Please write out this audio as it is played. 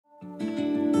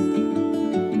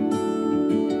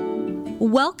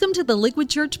Welcome to the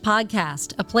Liquid Church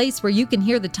Podcast, a place where you can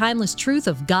hear the timeless truth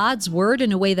of God's Word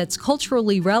in a way that's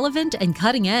culturally relevant and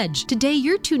cutting edge. Today,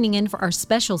 you're tuning in for our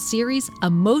special series,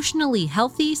 Emotionally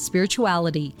Healthy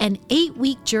Spirituality, an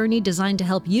 8-week journey designed to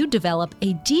help you develop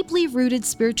a deeply rooted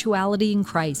spirituality in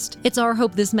Christ. It's our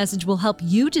hope this message will help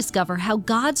you discover how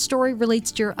God's story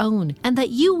relates to your own and that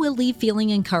you will leave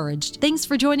feeling encouraged. Thanks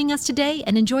for joining us today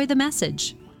and enjoy the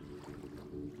message.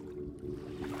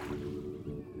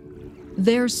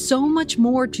 There's so much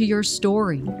more to your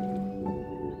story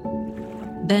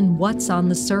than what's on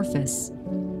the surface.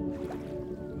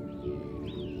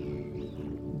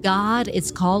 God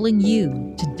is calling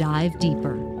you to dive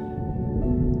deeper,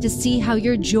 to see how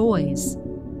your joys,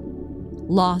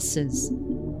 losses,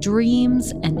 dreams,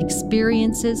 and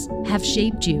experiences have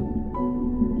shaped you.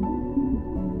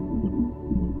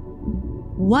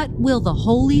 What will the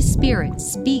Holy Spirit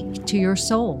speak to your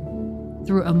soul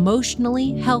through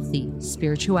emotionally healthy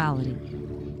spirituality?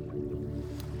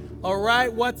 All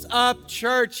right, what's up,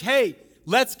 church? Hey,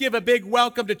 let's give a big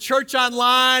welcome to Church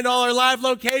Online, all our live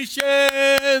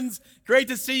locations. Great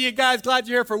to see you guys. Glad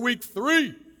you're here for week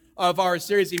 3 of our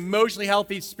series, Emotionally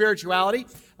Healthy Spirituality.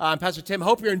 I'm Pastor Tim.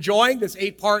 Hope you're enjoying this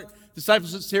 8-part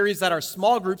discipleship series that our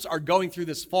small groups are going through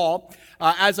this fall.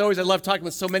 As always, I love talking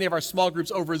with so many of our small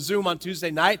groups over Zoom on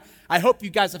Tuesday night. I hope you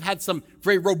guys have had some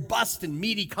very robust and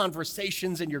meaty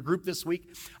conversations in your group this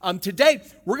week. Today,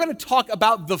 we're going to talk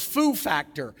about the FOO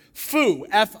factor. FOO,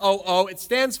 F-O-O. It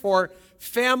stands for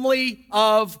Family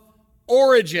of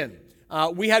Origin.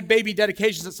 We had baby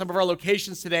dedications at some of our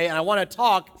locations today, and I want to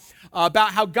talk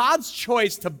about how God's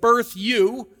choice to birth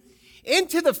you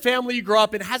into the family you grow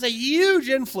up in has a huge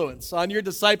influence on your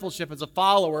discipleship as a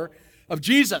follower of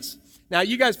Jesus. Now,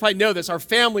 you guys probably know this. Our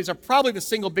families are probably the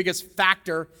single biggest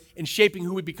factor in shaping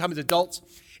who we become as adults.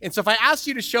 And so if I asked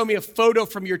you to show me a photo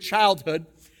from your childhood,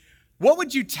 what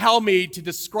would you tell me to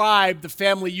describe the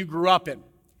family you grew up in?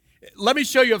 Let me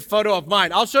show you a photo of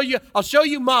mine. I'll show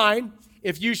you mine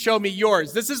if you show me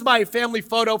yours. This is my family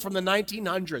photo from the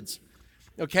 1900s.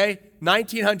 Okay,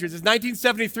 1900s. It's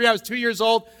 1973. I was 2 years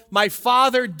old. My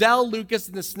father, Del Lucas,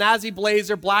 in the snazzy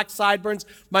blazer, black sideburns.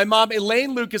 My mom,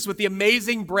 Elaine Lucas, with the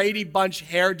amazing Brady Bunch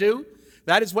hairdo.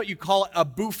 That is what you call a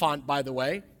bouffant, by the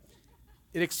way.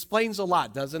 It explains a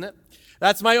lot, doesn't it?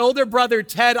 That's my older brother,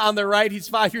 Ted, on the right. He's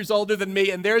 5 years older than me.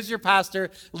 And there's your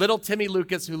pastor, little Timmy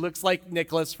Lucas, who looks like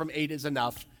Nicholas from 8 is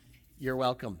Enough. You're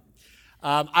welcome.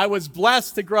 I was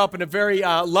blessed to grow up in a very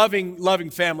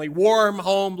loving family, warm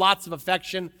home, lots of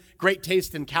affection, great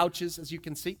taste in couches, as you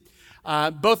can see.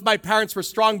 Both my parents were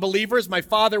strong believers. My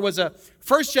father was a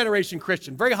first-generation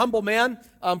Christian, very humble man.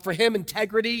 For him,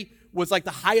 integrity was like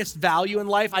the highest value in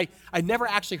life. I never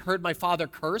actually heard my father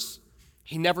curse.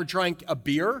 He never drank a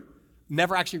beer,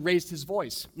 never actually raised his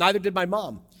voice. Neither did my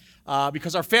mom,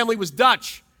 because our family was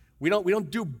Dutch. We don't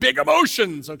do big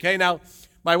emotions, okay? Now,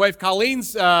 my wife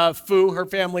Colleen's FOO, her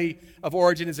family of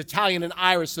origin, is Italian and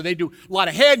Irish, so they do a lot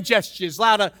of hand gestures,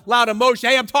 loud emotion.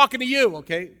 Hey, I'm talking to you,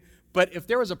 okay? But if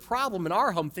there was a problem in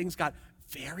our home, things got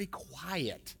very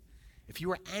quiet. If you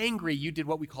were angry, you did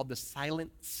what we called the silent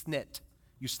snit.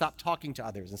 You stopped talking to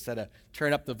others instead of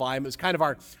turning up the volume. It was kind of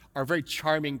our very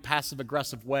charming,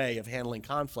 passive-aggressive way of handling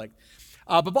conflict.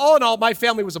 But all in all, my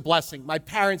family was a blessing. My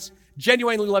parents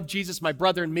genuinely loved Jesus, my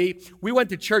brother and me. We went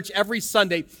to church every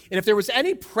Sunday. And if there was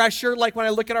any pressure, like when I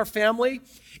look at our family,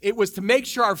 it was to make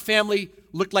sure our family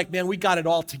looked like, man, we got it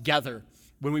all together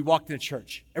when we walked into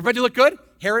church. Everybody look good?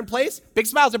 Hair in place? Big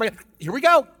smiles. Everybody, here we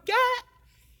go. Yeah.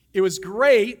 It was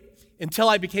great until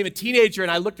I became a teenager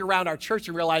and I looked around our church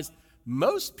and realized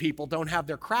most people don't have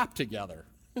their crap together.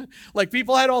 Like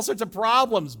people had all sorts of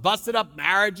problems, busted up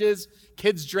marriages,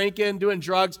 kids drinking, doing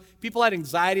drugs. People had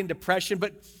anxiety and depression,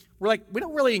 but we're like, we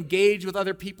don't really engage with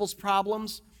other people's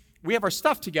problems. We have our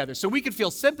stuff together. So we could feel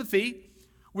sympathy.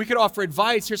 We could offer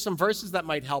advice. Here's some verses that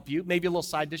might help you. Maybe a little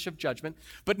side dish of judgment,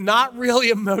 but not really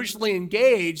emotionally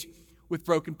engage with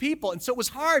broken people. And so it was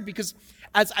hard because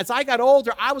as I got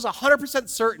older, I was 100%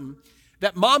 certain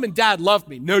that mom and dad loved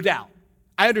me, no doubt.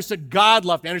 I understood God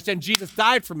loved me. I understand Jesus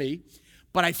died for me,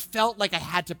 but I felt like I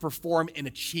had to perform and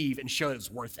achieve and show it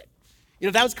was worth it. You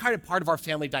know, that was kind of part of our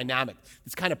family dynamic,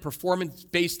 this kind of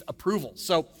performance-based approval.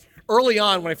 So early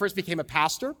on, when I first became a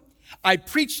pastor, I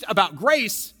preached about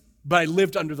grace, but I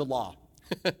lived under the law.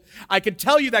 I could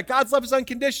tell you that God's love is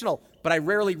unconditional, but I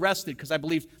rarely rested because I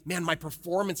believed, man, my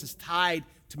performance is tied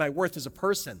to my worth as a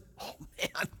person. Oh,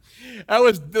 man, that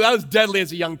was deadly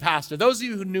as a young pastor. Those of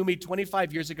you who knew me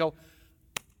 25 years ago,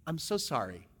 I'm so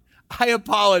sorry. I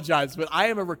apologize, but I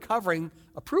am a recovering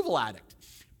approval addict.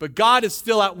 But God is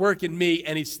still at work in me,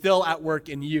 and he's still at work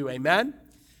in you. Amen?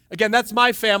 Again, that's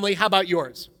my family. How about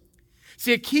yours?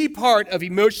 See, a key part of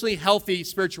emotionally healthy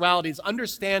spirituality is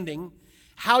understanding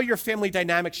how your family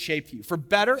dynamics shape you, for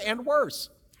better and worse.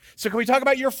 So can we talk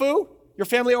about your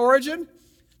family origin?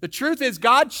 The truth is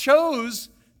God chose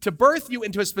to birth you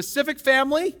into a specific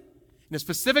family, in a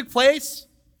specific place,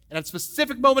 and at a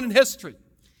specific moment in history.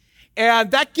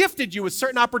 And that gifted you with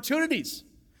certain opportunities,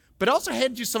 but also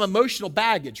handed you some emotional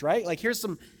baggage, right? Like here's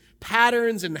some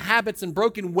patterns and habits and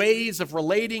broken ways of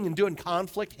relating and doing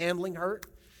conflict, handling hurt.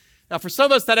 Now, for some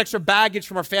of us, that extra baggage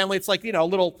from our family, it's like,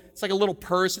 it's like a little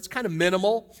purse. It's kind of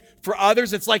minimal. For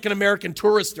others, it's like an American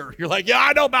Tourister. You're like, yeah,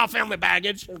 I know about family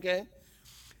baggage, okay?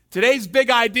 Today's big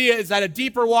idea is that a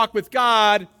deeper walk with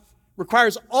God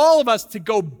requires all of us to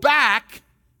go back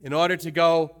in order to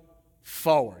go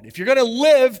forward. If you're going to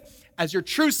live as your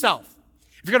true self,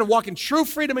 if you're going to walk in true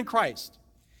freedom in Christ,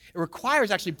 it requires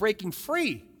actually breaking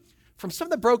free from some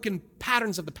of the broken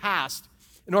patterns of the past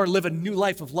in order to live a new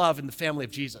life of love in the family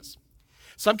of Jesus.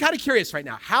 So I'm kind of curious right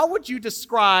now, how would you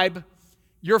describe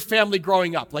your family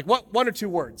growing up? Like what one or two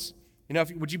words?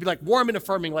 Would you be like warm and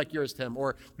affirming like yours, Tim?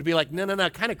 Or would it be like, no,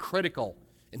 kind of critical,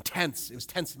 intense? It was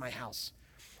tense in my house.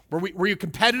 Were you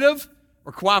competitive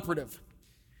or cooperative?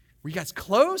 Were you guys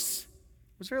close?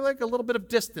 Was there like a little bit of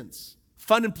distance?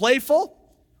 Fun and playful?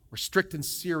 Or strict and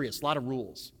serious? A lot of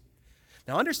rules.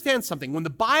 Now understand something. When the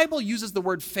Bible uses the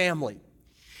word family,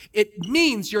 it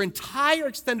means your entire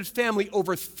extended family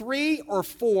over 3 or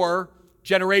 4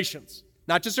 generations.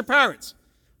 Not just your parents.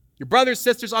 Your brothers,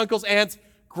 sisters, uncles, aunts,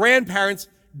 grandparents,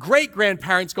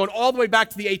 great-grandparents, going all the way back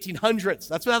to the 1800s.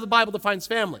 That's how the Bible defines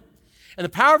family. And the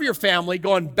power of your family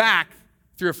going back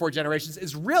 3 or 4 generations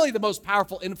is really the most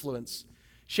powerful influence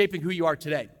shaping who you are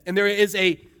today. And there is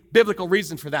a biblical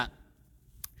reason for that.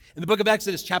 In the book of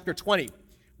Exodus, chapter 20,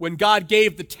 when God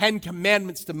gave the 10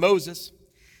 commandments to Moses,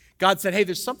 God said, hey,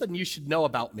 there's something you should know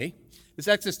about me. This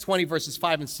Exodus 20, verses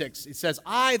 5 and 6. It says,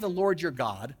 I, the Lord your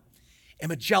God, am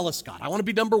a jealous God. I want to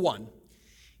be number one.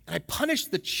 And I punish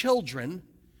the children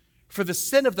for the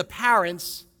sin of the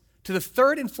parents to the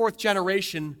 3rd and 4th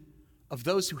generation of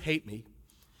those who hate me,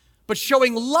 but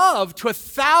showing love to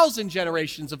 1,000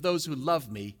 generations of those who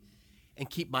love me and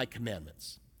keep my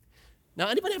commandments. Now,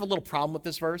 anybody have a little problem with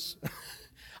this verse?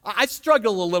 I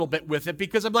struggle a little bit with it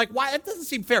because I'm like, why? That doesn't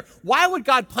seem fair. Why would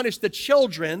God punish the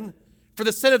children for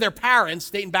the sin of their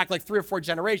parents dating back like 3 or 4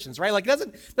 generations, right? Like,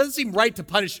 it doesn't seem right to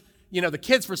punish, the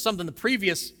kids for something the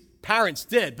previous parents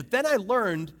did. But then I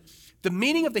learned the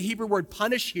meaning of the Hebrew word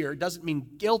punish here doesn't mean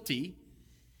guilty.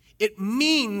 It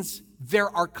means there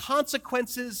are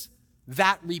consequences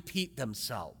that repeat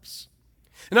themselves.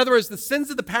 In other words, the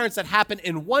sins of the parents that happen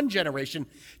in one generation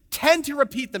tend to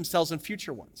repeat themselves in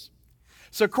future ones.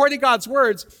 So according to God's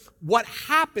words, what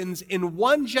happens in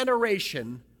one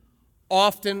generation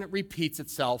often repeats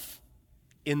itself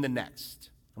in the next.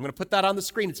 I'm going to put that on the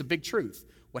screen. It's a big truth.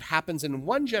 What happens in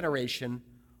one generation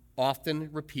often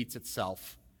repeats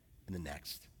itself in the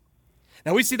next.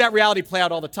 Now, we see that reality play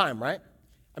out all the time, right?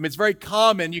 I mean, it's very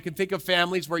common. You can think of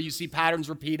families where you see patterns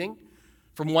repeating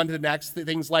from one to the next,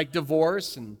 things like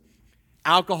divorce and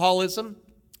alcoholism,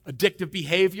 addictive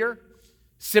behavior,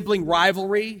 sibling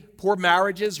rivalry, poor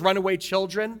marriages, runaway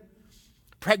children,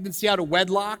 pregnancy out of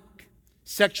wedlock,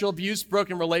 sexual abuse,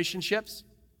 broken relationships.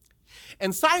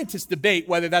 And scientists debate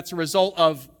whether that's a result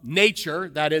of nature,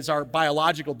 that is our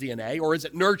biological DNA, or is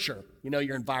it nurture,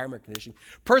 your environment conditioning.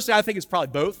 Personally, I think it's probably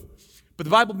both. But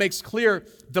the Bible makes clear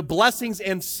the blessings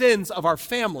and sins of our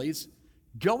families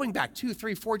going back 2,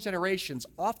 3, 4 generations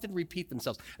often repeat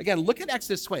themselves. Again, look at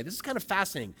Exodus 20. This is kind of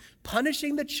fascinating.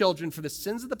 Punishing the children for the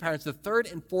sins of the parents, the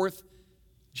 3rd and 4th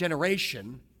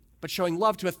generation, but showing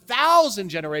love to 1,000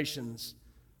 generations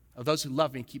of those who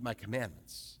love me and keep my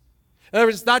commandments. In other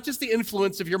words, it's not just the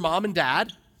influence of your mom and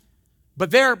dad,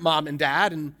 but their mom and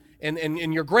dad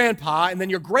and your grandpa and then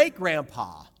your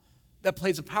great-grandpa that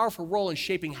plays a powerful role in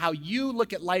shaping how you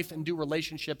look at life and do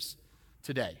relationships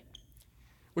today.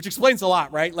 Which explains a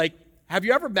lot, right? Like, have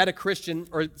you ever met a Christian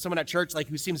or someone at church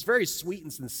who seems very sweet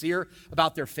and sincere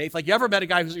about their faith? Like, you ever met a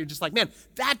guy you're just like, man,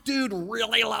 that dude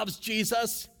really loves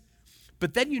Jesus?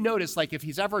 But then you notice, if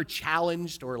he's ever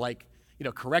challenged or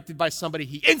corrected by somebody,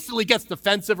 he instantly gets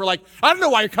defensive or I don't know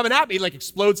why you're coming at me,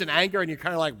 explodes in anger, and you're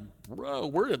kind of like, bro,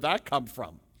 where did that come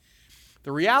from?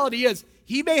 The reality is,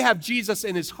 he may have Jesus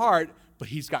in his heart, but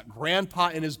he's got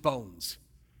grandpa in his bones.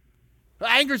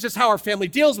 Anger is just how our family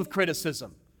deals with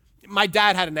criticism. My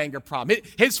dad had an anger problem.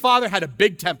 His father had a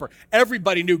big temper.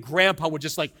 Everybody knew grandpa would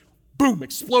just boom,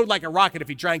 explode like a rocket if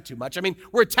he drank too much. I mean,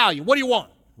 we're Italian. What do you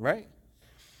want, right?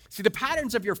 See, the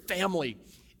patterns of your family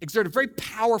exert a very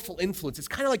powerful influence. It's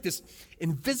kind of like this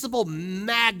invisible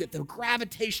magnet. The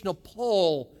gravitational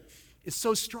pull is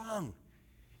so strong.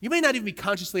 You may not even be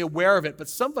consciously aware of it, but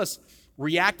some of us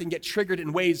react and get triggered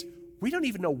in ways we don't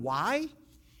even know why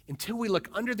until we look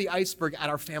under the iceberg at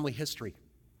our family history.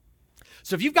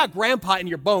 So if you've got grandpa in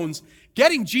your bones,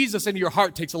 getting Jesus into your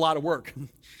heart takes a lot of work.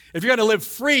 If you're going to live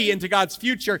free into God's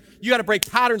future, you got to break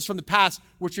patterns from the past,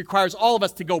 which requires all of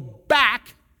us to go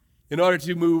back in order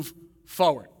to move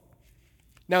forward.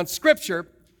 Now in Scripture,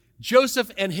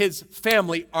 Joseph and his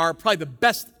family are probably the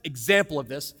best example of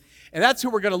this, and that's who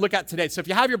we're going to look at today. So if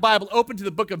you have your Bible open to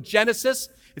the book of Genesis,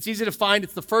 it's easy to find.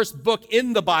 It's the first book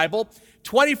in the Bible.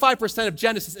 25% of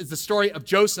Genesis is the story of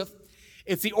Joseph.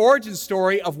 It's the origin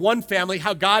story of one family,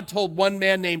 how God told one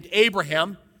man named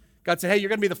Abraham. God said, hey, you're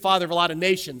going to be the father of a lot of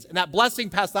nations. And that blessing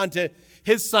passed on to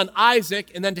his son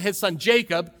Isaac and then to his son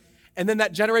Jacob. And then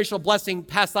that generational blessing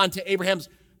passed on to Abraham's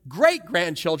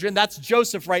great-grandchildren. That's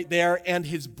Joseph right there and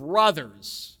his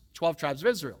brothers, 12 tribes of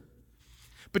Israel.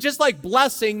 But just like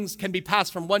blessings can be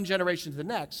passed from one generation to the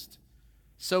next,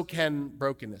 so can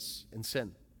brokenness and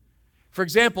sin. For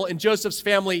example, in Joseph's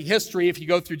family history, if you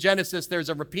go through Genesis, there's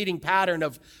a repeating pattern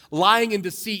of lying and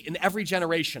deceit in every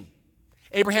generation.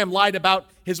 Abraham lied about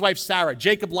his wife Sarah.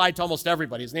 Jacob lied to almost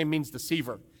everybody. His name means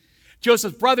deceiver.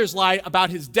 Joseph's brothers lied about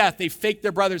his death. They faked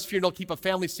their brother's funeral, keep a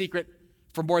family secret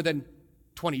for more than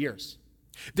 20 years.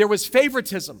 There was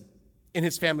favoritism in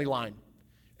his family line.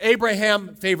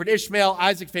 Abraham favored Ishmael,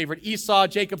 Isaac favored Esau,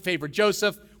 Jacob favored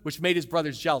Joseph, which made his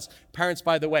brothers jealous. Parents,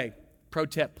 by the way, pro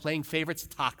tip, playing favorites,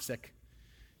 toxic.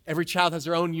 Every child has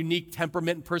their own unique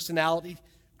temperament and personality,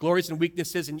 glories and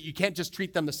weaknesses, and you can't just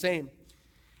treat them the same.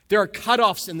 There are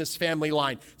cutoffs in this family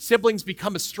line. Siblings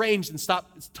become estranged and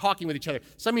stop talking with each other.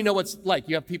 Some of you know what it's like.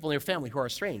 You have people in your family who are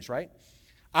estranged, right?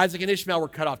 Isaac and Ishmael were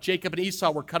cut off. Jacob and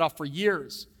Esau were cut off for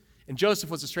years. And Joseph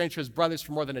was estranged from his brothers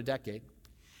for more than a decade.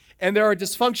 And there are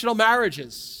dysfunctional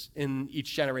marriages in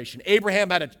each generation. Abraham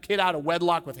had a kid out of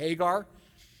wedlock with Hagar.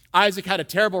 Isaac had a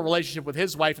terrible relationship with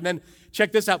his wife. And then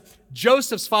check this out.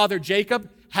 Joseph's father, Jacob,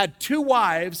 had 2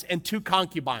 wives and 2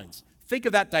 concubines. Think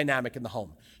of that dynamic in the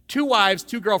home. 2 wives,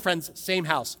 2 girlfriends, same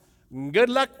house. Good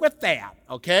luck with that,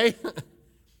 okay?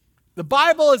 The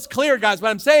Bible is clear, guys. What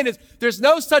I'm saying is there's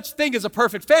no such thing as a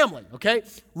perfect family, okay?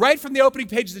 Right from the opening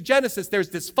pages of Genesis, there's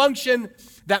dysfunction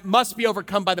that must be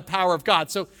overcome by the power of God.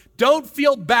 So don't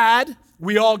feel bad.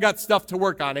 We all got stuff to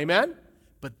work on, amen?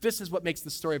 But this is what makes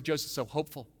the story of Joseph so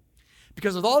hopeful.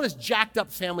 Because with all this jacked up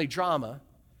family drama,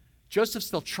 Joseph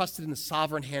still trusted in the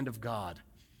sovereign hand of God.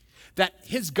 That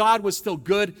his God was still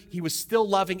good, he was still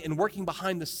loving and working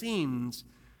behind the scenes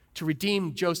to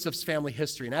redeem Joseph's family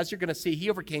history. And as you're going to see, he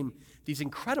overcame these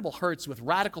incredible hurts with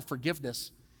radical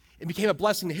forgiveness and became a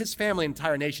blessing to his family and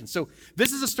entire nation. So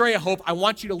this is a story of hope. I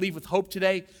want you to leave with hope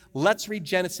today. Let's read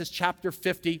Genesis chapter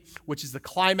 50, which is the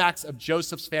climax of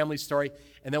Joseph's family story,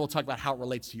 and then we'll talk about how it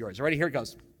relates to yours. Alrighty, here it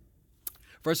goes.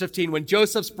 Verse 15, when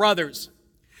Joseph's brothers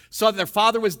saw that their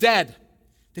father was dead,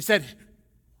 they said,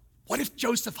 what if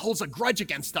Joseph holds a grudge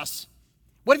against us?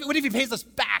 What if he pays us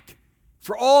back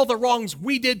for all the wrongs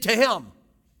we did to him?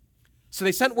 So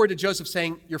they sent word to Joseph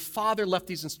saying, your father left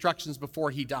these instructions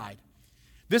before he died.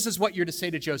 This is what you're to say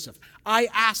to Joseph. I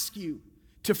ask you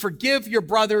to forgive your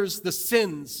brothers the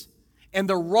sins and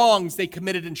the wrongs they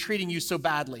committed in treating you so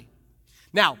badly.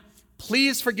 Now,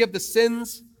 please forgive the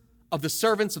sins of the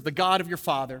servants of the God of your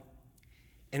father.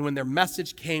 And when their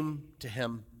message came to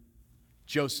him,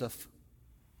 Joseph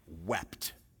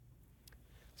wept.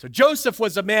 So Joseph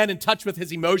was a man in touch with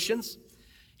his emotions.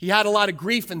 He had a lot of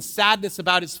grief and sadness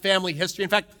about his family history. In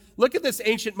fact, look at this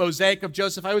ancient mosaic of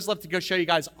Joseph. I always love to go show you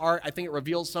guys art. I think it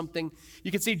reveals something.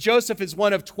 You can see Joseph is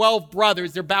one of 12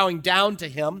 brothers. They're bowing down to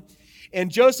him. And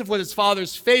Joseph was his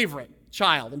father's favorite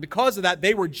child. And because of that,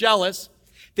 they were jealous.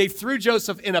 They threw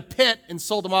Joseph in a pit and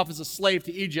sold him off as a slave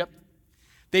to Egypt.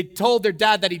 They told their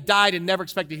dad that he died and never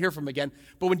expected to hear from him again.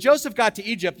 But when Joseph got to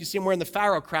Egypt, you see him wearing the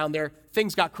Pharaoh crown there,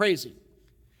 things got crazy.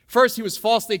 First, he was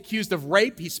falsely accused of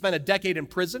rape. He spent a decade in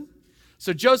prison.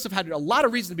 So Joseph had a lot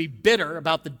of reason to be bitter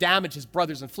about the damage his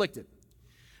brothers inflicted.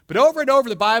 But over and over,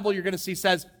 the Bible, you're going to see,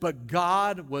 says, but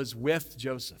God was with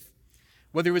Joseph.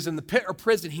 Whether he was in the pit or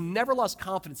prison, he never lost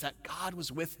confidence that God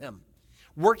was with him,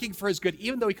 working for his good,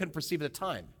 even though he couldn't perceive it at the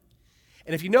time.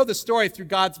 And if you know the story, through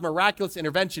God's miraculous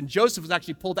intervention, Joseph was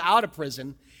actually pulled out of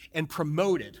prison and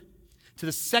promoted to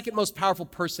the second most powerful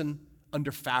person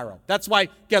under Pharaoh. That's why,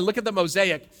 again, look at the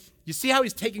mosaic. You see how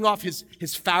he's taking off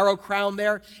his Pharaoh crown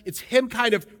there? It's him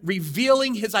kind of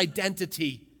revealing his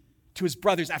identity to his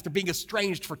brothers after being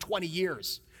estranged for 20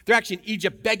 years. They're actually in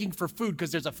Egypt begging for food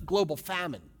because there's a global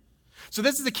famine. So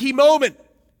this is a key moment.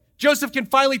 Joseph can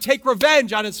finally take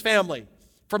revenge on his family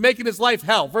for making his life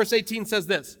hell. Verse 18 says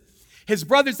this, his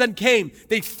brothers then came.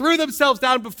 They threw themselves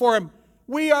down before him.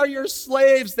 We are your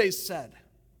slaves, they said.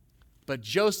 But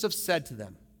Joseph said to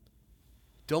them,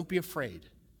 don't be afraid.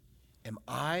 Am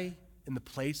I in the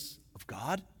place of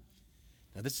God?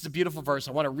 Now, this is a beautiful verse.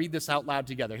 I want to read this out loud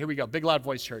together. Here we go. Big, loud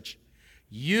voice, church.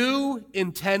 You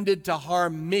intended to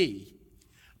harm me,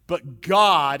 but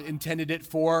God intended it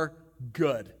for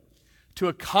good, to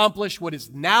accomplish what is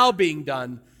now being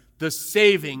done, the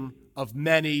saving of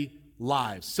many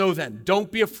lives. So then, don't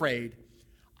be afraid.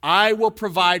 I will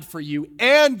provide for you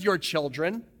and your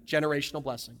children, generational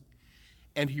blessing.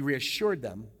 And he reassured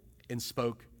them and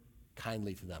spoke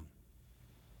kindly to them.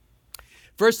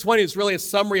 Verse 20 is really a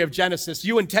summary of Genesis.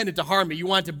 You intended to harm me. You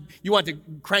want to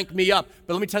crank me up.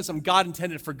 But let me tell you something. God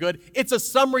intended it for good. It's a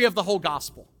summary of the whole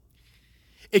gospel.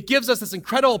 It gives us this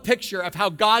incredible picture of how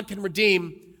God can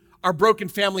redeem our broken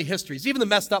family histories, even the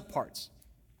messed up parts.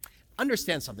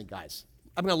 Understand something, guys.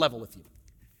 I'm going to level with you.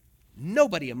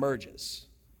 Nobody emerges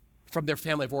from their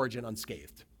family of origin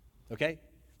unscathed, okay?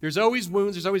 There's always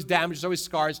wounds, there's always damage, there's always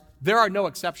scars. There are no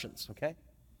exceptions, okay?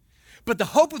 But the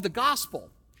hope of the gospel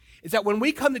is that when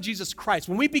we come to Jesus Christ,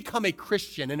 when we become a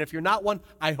Christian, and if you're not one,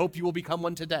 I hope you will become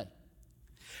one today.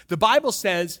 The Bible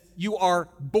says you are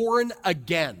born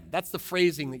again. That's the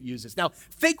phrasing that uses. Now,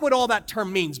 think what all that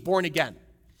term means, born again.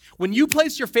 When you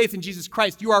place your faith in Jesus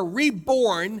Christ, you are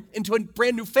reborn into a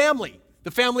brand new family,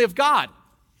 the family of God.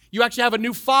 You actually have a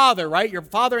new father, right? Your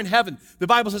father in heaven. The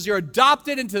Bible says you're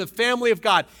adopted into the family of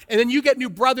God. And then you get new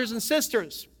brothers and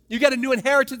sisters. You get a new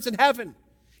inheritance in heaven.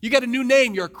 You get a new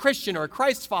name. You're a Christian or a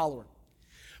Christ follower.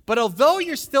 But although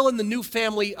you're still in the new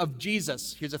family of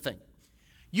Jesus, here's the thing.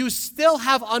 You still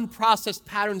have unprocessed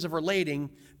patterns of relating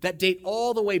that date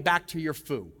all the way back to your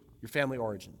your family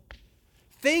origin.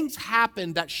 Things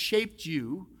happened that shaped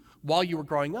you while you were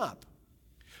growing up.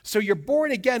 So you're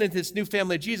born again into this new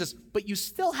family of Jesus, but you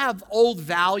still have old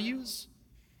values,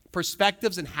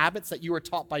 perspectives, and habits that you were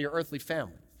taught by your earthly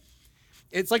family.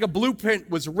 It's like a blueprint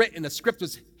was written, a script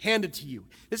was handed to you.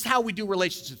 This is how we do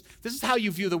relationships. This is how you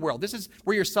view the world. This is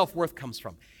where your self-worth comes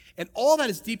from. And all that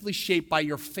is deeply shaped by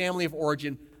your family of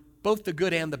origin, both the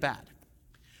good and the bad.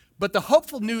 But the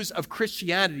hopeful news of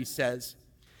Christianity says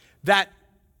that,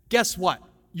 guess what?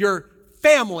 Your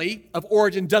family of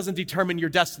origin doesn't determine your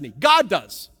destiny. God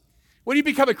does. When you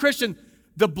become a Christian,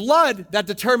 the blood that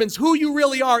determines who you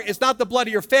really are is not the blood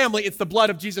of your family, it's the blood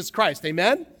of Jesus Christ.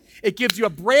 Amen? It gives you a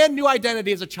brand new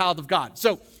identity as a child of God.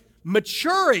 So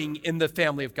maturing in the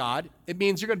family of God, it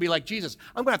means you're going to be like Jesus.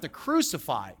 I'm going to have to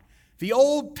crucify the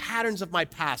old patterns of my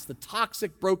past, the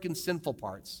toxic, broken, sinful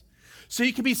parts, so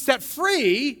you can be set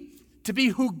free to be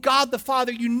who God the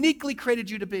Father uniquely created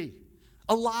you to be.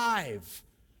 Alive,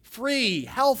 free,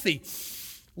 healthy,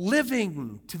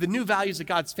 living to the new values of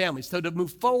God's family. So to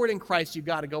move forward in Christ, you've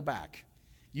got to go back.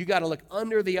 You got to look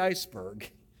under the iceberg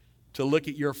to look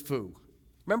at your foo.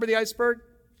 Remember the iceberg?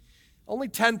 Only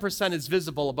 10% is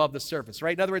visible above the surface,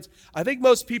 right? In other words, I think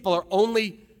most people are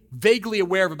only vaguely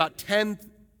aware of about 10%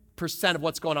 of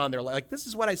what's going on there. Like, this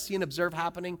is what I see and observe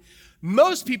happening.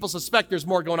 Most people suspect there's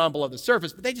more going on below the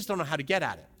surface, but they just don't know how to get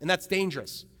at it, and that's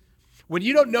dangerous. When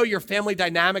you don't know your family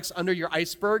dynamics under your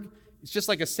iceberg, it's just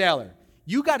like a sailor.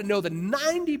 You got to know the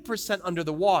 90% under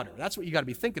the water. That's what you got to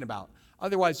be thinking about.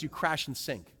 Otherwise, you crash and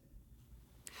sink.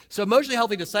 So emotionally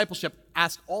healthy discipleship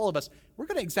asks all of us, we're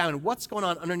going to examine what's going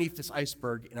on underneath this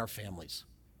iceberg in our families.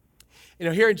 You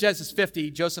know, here in Genesis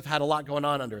 50, Joseph had a lot going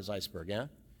on under his iceberg, yeah?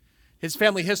 His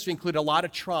family history included a lot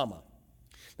of trauma.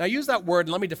 Now, I use that word,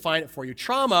 and let me define it for you.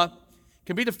 Trauma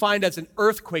can be defined as an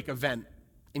earthquake event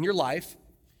in your life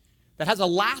that has a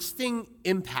lasting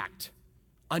impact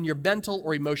on your mental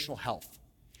or emotional health.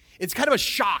 It's kind of a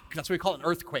shock. That's what we call an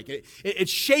earthquake. It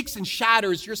shakes and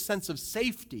shatters your sense of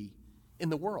safety in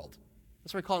the world.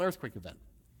 That's what we call an earthquake event.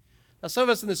 Now, some of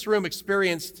us in this room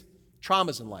experienced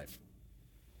traumas in life.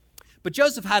 But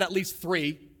Joseph had at least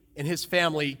 3 in his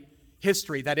family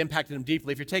history that impacted him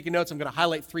deeply. If you're taking notes, I'm going to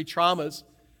highlight 3 traumas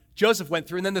Joseph went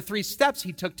through, and then the 3 steps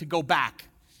he took to go back,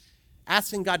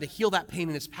 asking God to heal that pain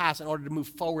in his past in order to move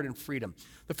forward in freedom.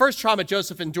 The first trauma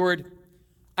Joseph endured,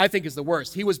 I think, is the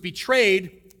worst. He was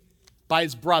betrayed by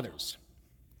his brothers.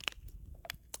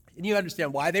 And you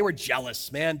understand why. They were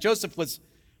jealous, man. Joseph was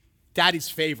daddy's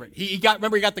favorite. He got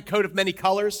the coat of many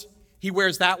colors. He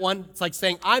wears that one. It's like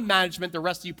saying, I'm management, the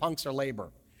rest of you punks are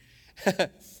labor.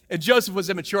 And Joseph was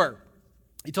immature.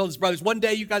 He told his brothers, one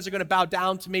day you guys are going to bow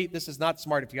down to me. This is not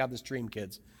smart if you have this dream,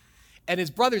 kids. And his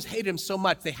brothers hated him so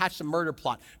much, they hatched a murder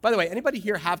plot. By the way, anybody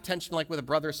here have tension like with a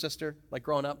brother or sister, like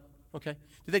growing up? Okay.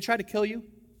 Did they try to kill you?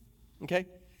 Okay.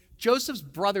 Joseph's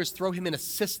brothers throw him in a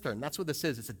cistern. That's what this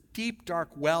is. It's a deep, dark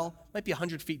well, might be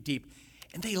 100 feet deep.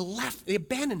 And they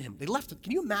abandoned him. They left him.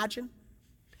 Can you imagine?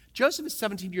 Joseph is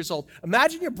 17 years old.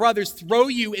 Imagine your brothers throw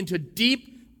you into a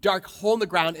deep, dark hole in the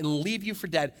ground and leave you for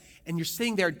dead. And you're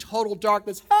sitting there in total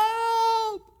darkness.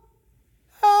 Help!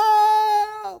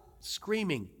 Help!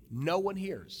 Screaming. No one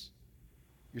hears.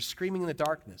 You're screaming in the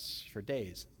darkness for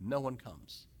days. No one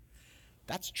comes.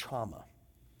 That's trauma.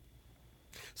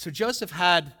 So Joseph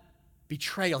had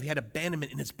betrayal. He had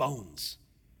abandonment in his bones.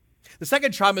 The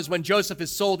second trauma is when Joseph is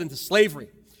sold into slavery.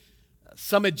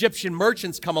 Some Egyptian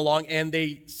merchants come along and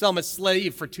they sell him as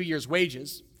slave for 2 years'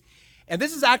 wages. And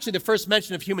this is actually the first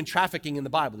mention of human trafficking in the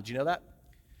Bible. Did you know that?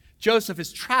 Joseph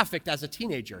is trafficked as a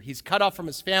teenager. He's cut off from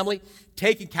his family,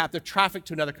 taken captive, trafficked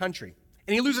to another country.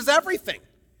 And he loses everything.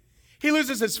 He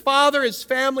loses his father, his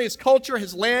family, his culture,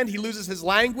 his land. He loses his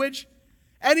language.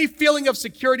 Any feeling of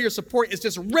security or support is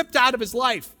just ripped out of his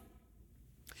life.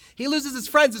 He loses his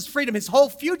friends, his freedom, his whole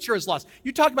future is lost.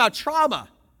 You talk about trauma.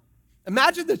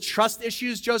 Imagine the trust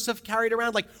issues Joseph carried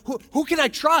around. Like, who can I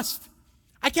trust?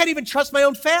 I can't even trust my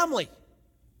own family.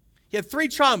 He had 3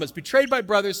 traumas: betrayed by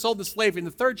brothers, sold to slavery. And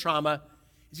the third trauma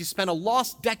is he spent a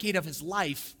lost decade of his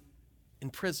life in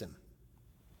prison.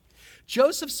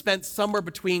 Joseph spent somewhere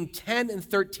between 10 and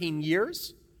 13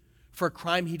 years for a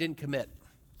crime he didn't commit.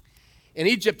 In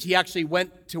Egypt, he actually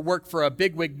went to work for a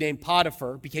bigwig named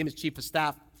Potiphar, became his chief of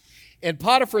staff. And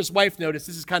Potiphar's wife noticed,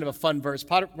 this is kind of a fun verse,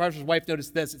 Potiphar's wife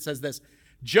noticed this, it says this: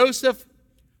 Joseph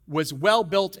was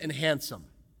well-built and handsome.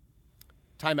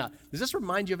 Time out. Does this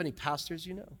remind you of any pastors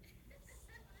you know?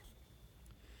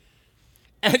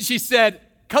 And she said,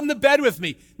 come to bed with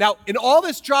me. Now, in all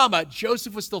this drama,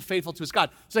 Joseph was still faithful to his God.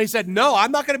 So he said, no,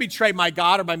 I'm not going to betray my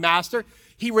God or my master.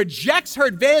 He rejects her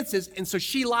advances, and so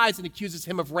she lies and accuses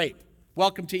him of rape.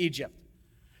 Welcome to Egypt.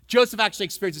 Joseph actually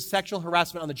experiences sexual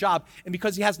harassment on the job, and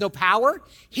because he has no power,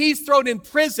 he's thrown in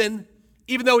prison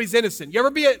even though he's innocent. You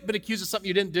ever been accused of something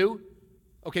you didn't do?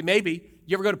 Okay, maybe.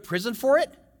 You ever go to prison for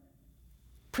it?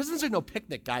 Prisons are no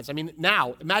picnic, guys. I mean,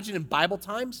 now, imagine in Bible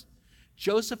times,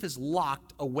 Joseph is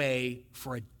locked away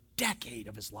for a decade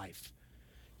of his life.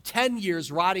 10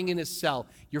 years rotting in his cell.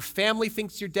 Your family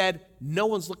thinks you're dead. No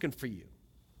one's looking for you.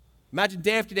 Imagine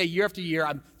day after day, year after year,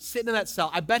 I'm sitting in that cell.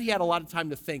 I bet he had a lot of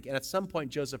time to think. And at some point,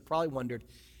 Joseph probably wondered,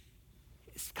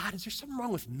 God, is there something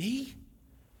wrong with me?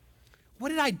 What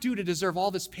did I do to deserve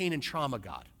all this pain and trauma,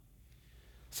 God?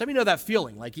 Some of you know that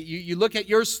feeling. Like you look at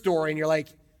your story and you're like,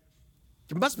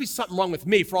 there must be something wrong with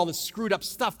me for all this screwed up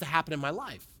stuff to happen in my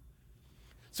life.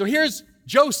 So here's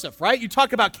Joseph, right? You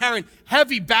talk about carrying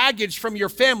heavy baggage from your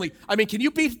family. I mean, can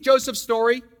you beat Joseph's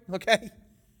story? Okay.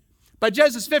 By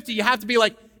Genesis 50, you have to be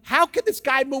like, how could this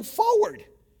guy move forward?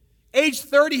 Age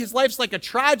 30, his life's like a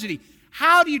tragedy.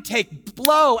 How do you take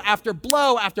blow after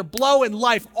blow after blow in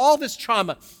life, all this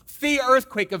trauma, 3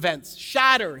 earthquake events,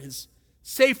 shatter his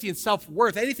safety and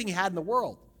self-worth, anything he had in the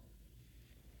world?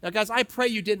 Now, guys, I pray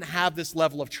you didn't have this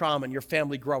level of trauma in your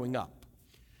family growing up.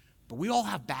 But we all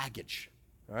have baggage,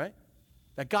 all right,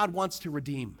 that God wants to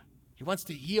redeem. He wants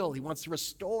to heal. He wants to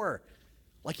restore,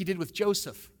 like he did with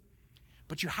Joseph.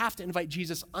 But you have to invite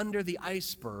Jesus under the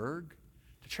iceberg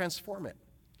to transform it.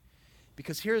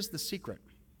 Because here's the secret.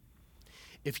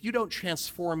 If you don't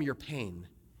transform your pain,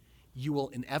 you will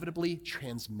inevitably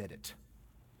transmit it.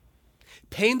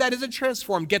 Pain that isn't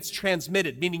transformed gets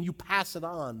transmitted, meaning you pass it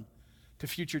on to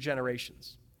future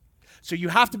generations. So you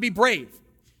have to be brave.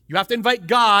 You have to invite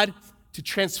God to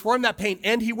transform that pain,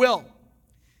 and he will.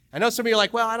 I know some of you are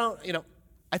like, well,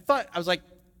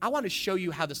 I want to show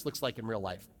you how this looks like in real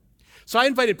life. So I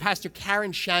invited Pastor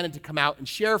Karen Shannon to come out and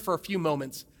share for a few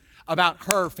moments about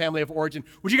her family of origin.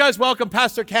 Would you guys welcome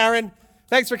Pastor Karen?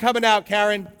 Thanks for coming out,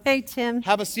 Karen. Hey, Tim.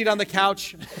 Have a seat on the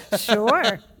couch.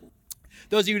 Sure.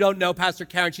 Those of you who don't know Pastor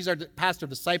Karen, she's our pastor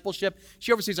of discipleship.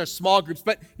 She oversees our small groups,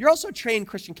 but you're also a trained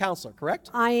Christian counselor,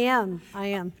 correct? I am.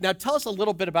 Now tell us a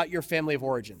little bit about your family of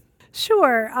origin.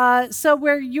 Sure. So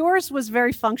where yours was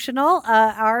very functional,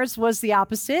 ours was the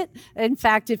opposite. In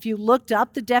fact, if you looked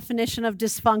up the definition of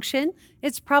dysfunction,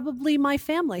 it's probably my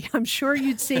family. I'm sure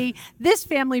you'd see this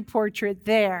family portrait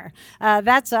there.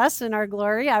 That's us in our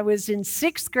glory. I was in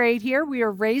 6th grade here. We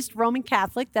were raised Roman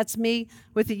Catholic. That's me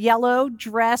with a yellow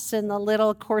dress and the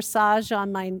little corsage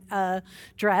on my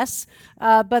dress.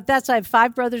 But I have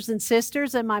 5 brothers and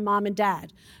sisters and my mom and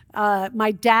dad.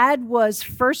 My dad was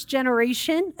first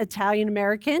generation Italian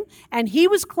American, and he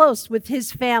was close with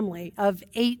his family of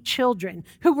 8 children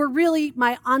who were really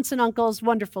my aunts and uncles,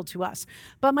 wonderful to us.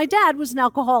 But my dad was an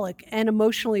alcoholic and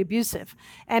emotionally abusive.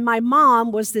 And my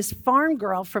mom was this farm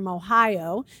girl from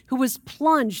Ohio who was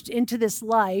plunged into this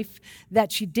life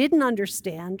that she didn't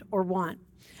understand or want.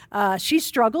 She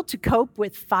struggled to cope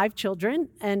with 5 children,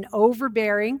 an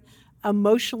overbearing,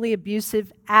 emotionally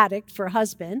abusive addict for a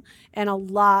husband, and a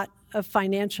lot of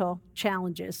financial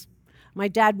challenges. My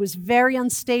dad was very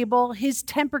unstable. His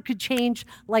temper could change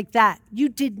like that. You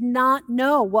did not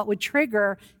know what would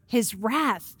trigger his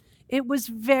wrath. It was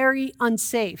very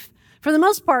unsafe. For the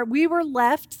most part, we were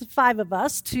left, the 5 of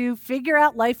us, to figure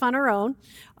out life on our own,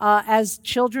 as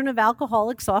children of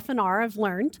alcoholics often are, I've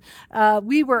learned.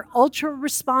 We were ultra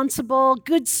responsible,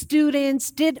 good students,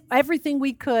 did everything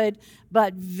we could,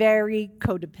 but very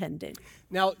codependent.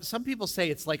 Now, some people say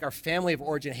it's like our family of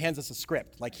origin hands us a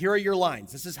script. Like, here are your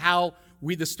lines. This is how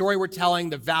the story we're telling,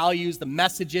 the values, the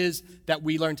messages that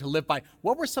we learn to live by.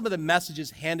 What were some of the messages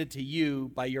handed to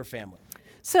you by your family?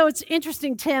 So it's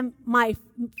interesting, Tim. My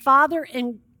father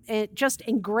just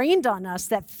ingrained on us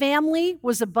that family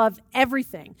was above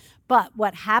everything. But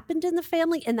what happened in the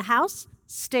family, in the house,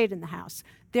 stayed in the house.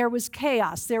 There was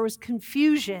chaos. There was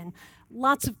confusion.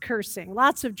 Lots of cursing,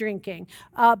 lots of drinking.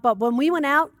 But when we went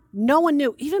out, no one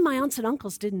knew. Even my aunts and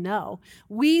uncles didn't know.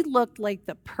 We looked like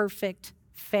the perfect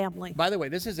family. By the way,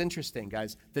 this is interesting,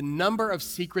 guys. The number of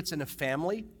secrets in a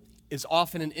family is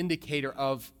often an indicator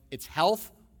of its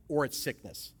health or its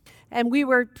sickness. And we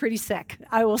were pretty sick,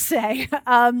 I will say.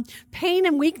 Pain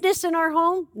and weakness in our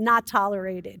home, not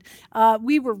tolerated.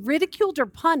 We were ridiculed or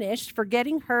punished for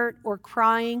getting hurt or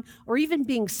crying or even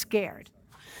being scared.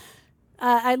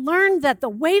 I learned that the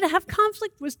way to have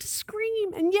conflict was to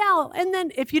scream and yell. And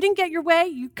then if you didn't get your way,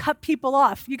 you cut people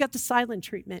off. You got the silent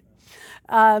treatment.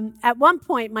 At one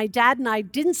point, my dad and I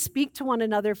didn't speak to one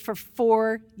another for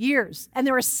 4 years. And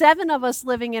there were 7 of us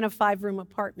living in a 5-room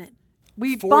apartment.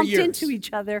 We bumped into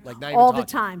each other all the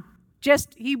time.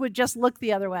 He would just look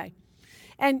the other way.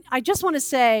 And I just want to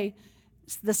say,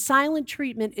 the silent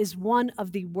treatment is one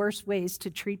of the worst ways to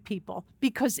treat people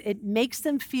because it makes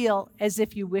them feel as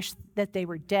if you wish that they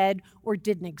were dead or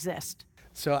didn't exist.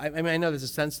 So, I mean, I know this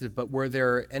is sensitive, but were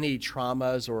there any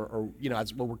traumas or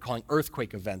as what we're calling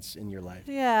earthquake events in your life?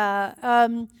 Yeah.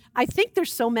 I think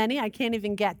there's so many, I can't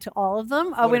even get to all of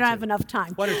them. We don't have enough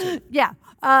time. 1 or 2. Yeah.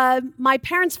 My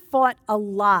parents fought a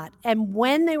lot. And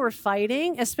when they were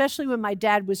fighting, especially when my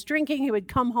dad was drinking, he would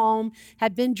come home,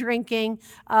 had been drinking.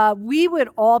 We would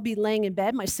all be laying in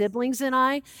bed, my siblings and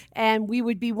I, and we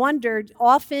would be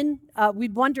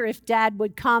we'd wonder if dad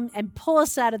would come and pull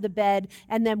us out of the bed,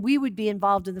 and then we would be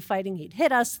involved in the fighting. He'd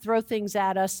hit us, throw things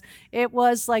at us. It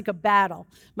was like a battle.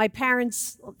 My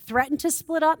parents threatened to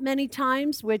split up many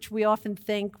times, which we often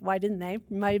think, why didn't they?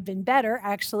 Might have been better,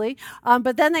 actually.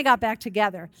 But then they got back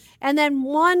together. And then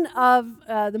one of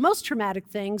the most traumatic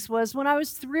things was when I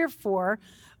was 3 or 4,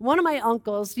 one of my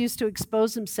uncles used to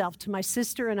expose himself to my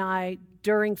sister and I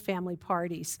during family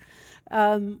parties.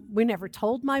 We never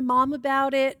told my mom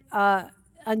about it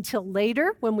until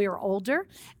later when we were older,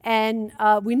 and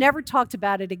we never talked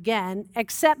about it again,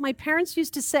 except my parents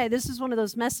used to say, this is one of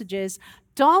those messages,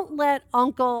 don't let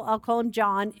Uncle, I'll call him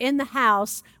John, in the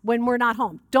house when we're not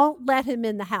home. Don't let him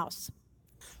in the house.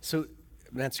 So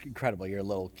that's incredible. You're a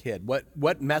little kid.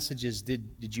 What messages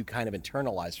did you kind of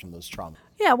internalize from those traumas?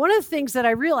 Yeah, one of the things that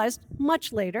I realized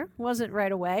much later, wasn't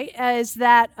right away, is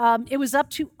that it was up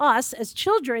to us as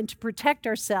children to protect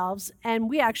ourselves, and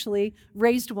we actually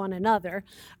raised one another.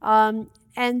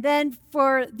 And then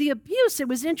for the abuse, it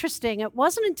was interesting. It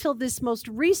wasn't until this most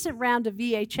recent round of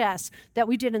VHS that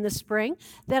we did in the spring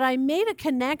that I made a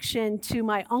connection to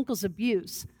my uncle's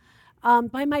abuse.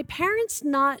 By my parents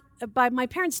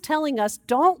telling us,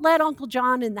 don't let Uncle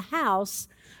John in the house,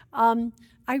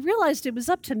 I realized it was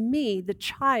up to me, the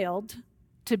child,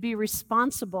 to be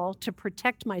responsible to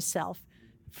protect myself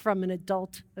from an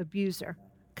adult abuser.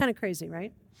 Kind of crazy,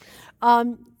 right?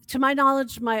 To my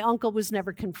knowledge, my uncle was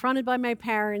never confronted by my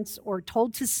parents or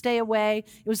told to stay away.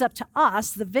 It was up to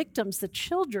us, the victims, the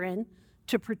children,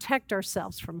 to protect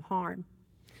ourselves from harm.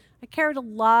 I carried a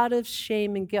lot of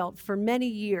shame and guilt for many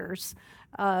years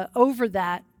over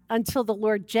that until the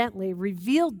Lord gently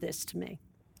revealed this to me.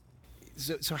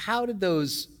 So how did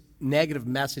those negative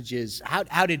messages,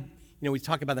 how did, we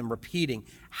talk about them repeating,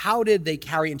 how did they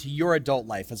carry into your adult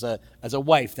life as a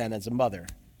wife then, as a mother?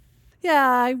 Yeah,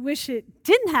 I wish it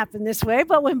didn't happen this way,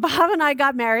 but when Bob and I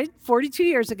got married 42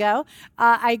 years ago,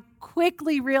 I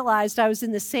quickly realized I was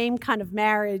in the same kind of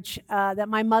marriage that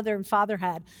my mother and father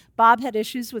had. Bob had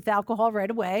issues with alcohol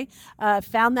right away,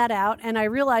 found that out, and I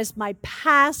realized my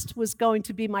past was going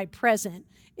to be my present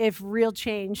if real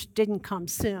change didn't come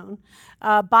soon.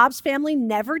 Bob's family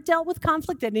never dealt with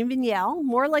conflict. They didn't even yell,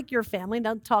 more like your family,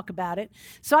 don't talk about it.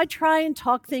 So I try and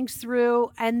talk things through,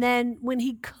 and then when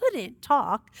he couldn't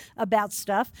talk about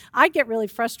stuff, I get really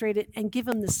frustrated and give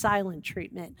him the silent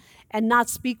treatment and not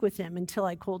speak with him until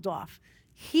I cooled off.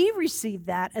 He received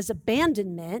that as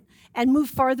abandonment and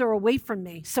moved farther away from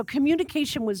me. So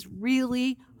communication was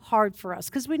really hard for us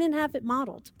because we didn't have it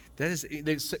modeled. There's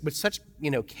with such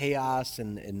chaos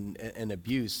and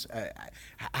abuse.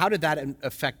 How did that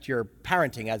affect your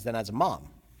parenting as a mom?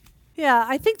 Yeah,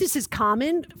 I think this is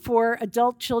common for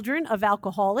adult children of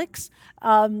alcoholics.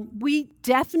 We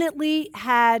definitely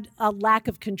had a lack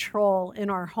of control in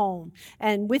our home.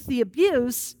 And with the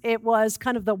abuse, it was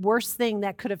kind of the worst thing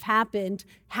that could have happened.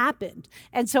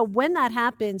 And so when that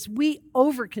happens, we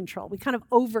over-control. We kind of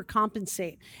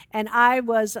overcompensate. And I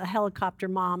was a helicopter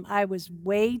mom. I was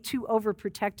way too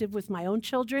overprotective with my own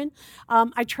children.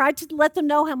 I tried to let them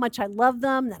know how much I love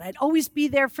them, that I'd always be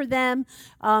there for them,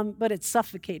 but it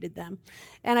suffocated them.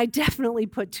 And I definitely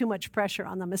put too much pressure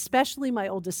on them, especially my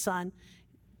oldest son.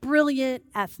 Brilliant,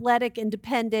 athletic,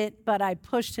 independent, but I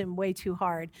pushed him way too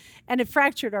hard. And it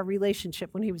fractured our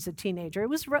relationship when he was a teenager.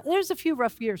 There's a few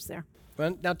rough years there.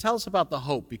 Well, now tell us about the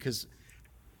hope, because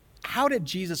how did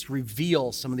Jesus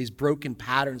reveal some of these broken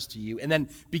patterns to you and then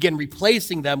begin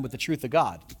replacing them with the truth of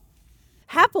God?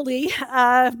 Happily,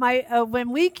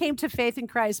 when we came to faith in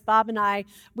Christ, Bob and I,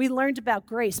 we learned about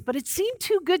grace, but it seemed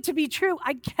too good to be true.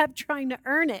 I kept trying to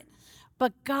earn it.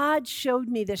 But God showed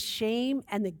me the shame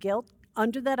and the guilt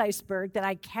under that iceberg that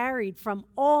I carried from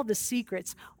all the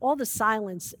secrets, all the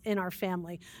silence in our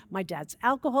family. My dad's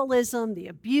alcoholism, the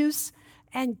abuse,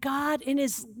 and God, in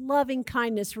his loving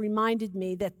kindness, reminded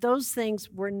me that those things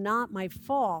were not my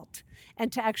fault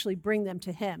and to actually bring them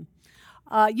to him.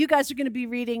 You guys are going to be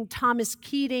reading Thomas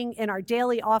Keating in our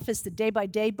daily office, the Day by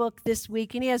Day book this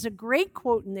week, and he has a great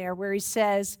quote in there where he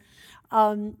says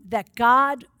that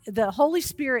God, the Holy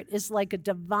Spirit, is like a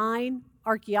divine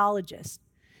archaeologist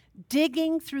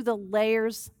digging through the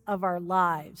layers of our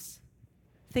lives.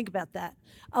 Think about that.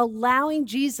 Allowing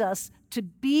Jesus to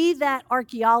be that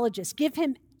archaeologist, give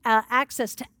him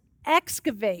access to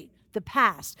excavate the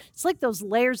past. It's like those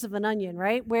layers of an onion,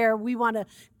 right? Where we want to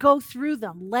go through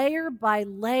them layer by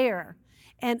layer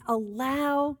and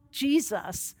allow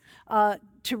Jesus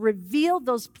to reveal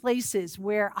those places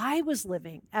where I was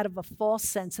living out of a false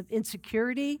sense of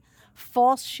insecurity,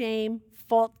 false shame,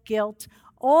 false guilt,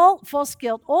 all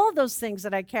of those things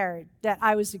that I carried that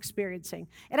I was experiencing.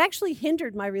 It actually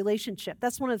hindered my relationship.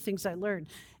 That's one of the things I learned.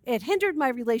 It hindered my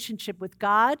relationship with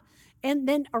God and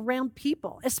then around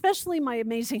people, especially my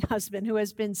amazing husband who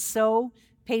has been so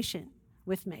patient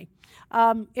with me.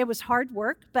 It was hard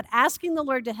work, but asking the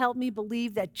Lord to help me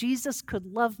believe that Jesus could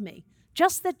love me,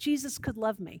 just that Jesus could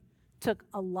love me, took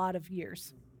a lot of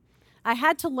years. I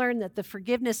had to learn that the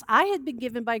forgiveness I had been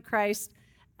given by Christ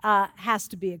has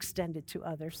to be extended to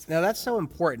others. Now that's so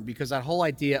important, because that whole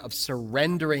idea of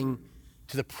surrendering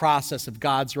to the process of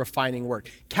God's refining work.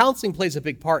 Counseling plays a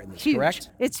big part in this, huge. Correct?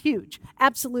 It's huge,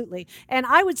 absolutely. And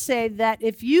I would say that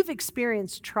if you've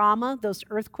experienced trauma, those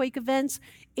earthquake events,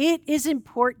 it is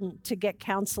important to get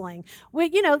counseling.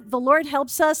 The Lord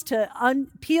helps us to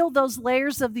peel those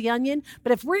layers of the onion,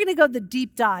 but if we're going to go the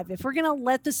deep dive, if we're going to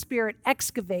let the Spirit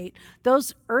excavate,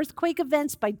 those earthquake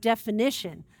events by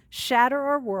definition shatter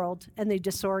our world, and they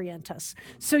disorient us.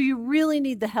 So you really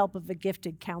need the help of a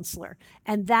gifted counselor,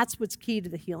 and that's what's key to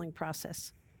the healing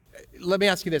process. Let me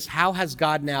ask you this. How has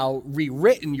God now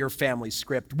rewritten your family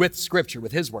script with Scripture,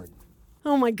 with His Word?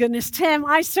 Oh my goodness, Tim,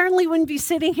 I certainly wouldn't be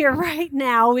sitting here right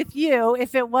now with you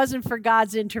if it wasn't for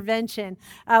God's intervention.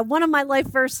 One of my life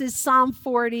verses, Psalm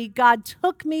 40, God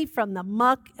took me from the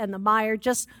muck and the mire,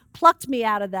 just plucked me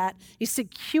out of that. He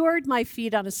secured my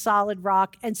feet on a solid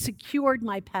rock and secured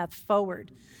my path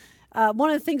forward. One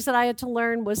of the things that I had to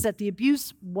learn was that the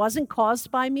abuse wasn't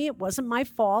caused by me, it wasn't my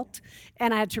fault,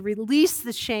 and I had to release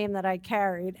the shame that I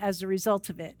carried as a result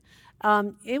of it.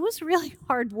 It was really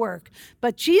hard work,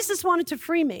 but Jesus wanted to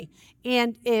free me.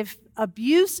 And if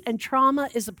abuse and trauma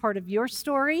is a part of your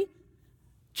story,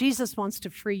 Jesus wants to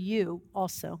free you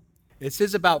also. This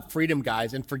is about freedom,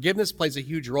 guys, and forgiveness plays a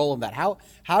huge role in that.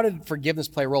 How did forgiveness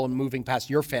play a role in moving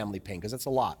past your family pain? Because that's a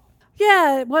lot.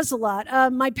 Yeah, it was a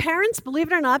lot. My parents,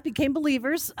 believe it or not, became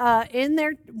believers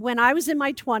when I was in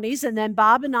my 20s, and then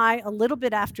Bob and I a little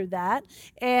bit after that.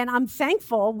 And I'm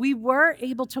thankful we were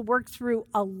able to work through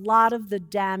a lot of the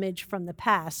damage from the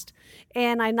past.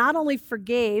 And I not only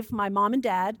forgave my mom and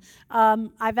dad,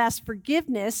 I've asked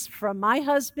forgiveness from my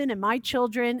husband and my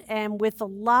children, and with a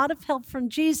lot of help from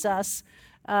Jesus,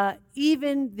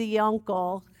 even the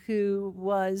uncle who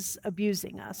was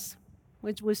abusing us,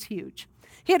 which was huge.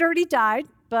 He had already died,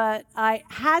 but I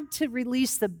had to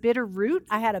release the bitter root.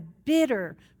 I had a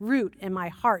bitter root in my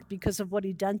heart because of what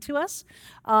he'd done to us,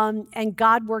 and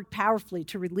God worked powerfully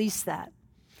to release that.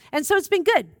 And so it's been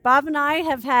good. Bob and I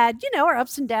have had, our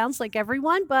ups and downs like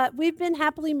everyone, but we've been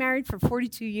happily married for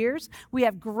 42 years. We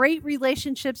have great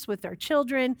relationships with our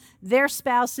children, their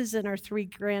spouses, and our 3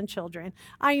 grandchildren.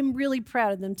 I am really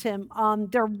proud of them, Tim.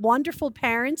 They're wonderful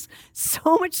parents,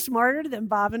 so much smarter than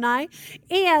Bob and I.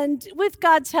 And with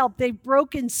God's help, they've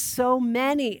broken so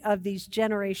many of these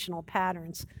generational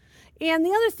patterns. And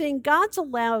the other thing, God's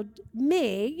allowed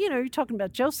me, you're talking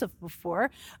about Joseph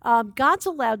before, God's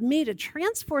allowed me to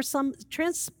transform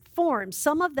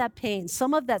some of that pain,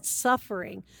 some of that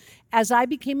suffering as I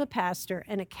became a pastor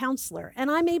and a counselor. And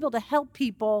I'm able to help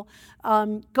people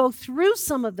go through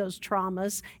some of those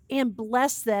traumas and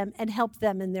bless them and help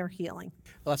them in their healing.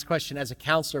 Last question, as a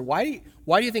counselor, why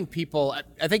do you think people,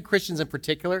 I think Christians in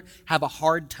particular, have a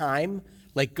hard time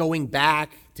like going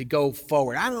back to go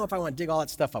forward? I don't know if I want to dig all that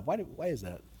stuff up. Why is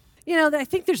that? I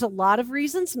think there's a lot of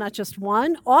reasons, not just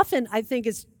one. Often, I think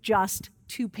it's just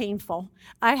too painful.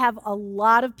 I have a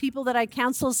lot of people that I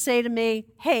counsel say to me,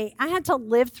 hey, I had to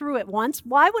live through it once.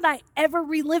 Why would I ever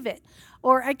relive it?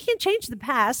 Or I can't change the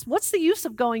past. What's the use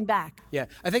of going back? Yeah,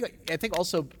 I think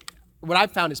also what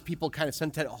I've found is people kind of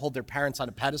sometimes hold their parents on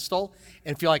a pedestal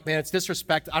and feel like, man, it's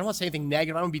disrespect. I don't want to say anything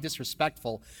negative. I don't want to be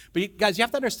disrespectful. But guys, you have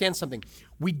to understand something.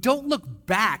 We don't look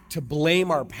back to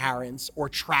blame our parents or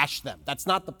trash them. That's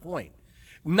not the point.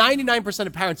 99%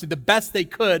 of parents did the best they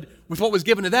could with what was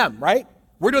given to them, right?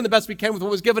 We're doing the best we can with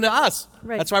what was given to us.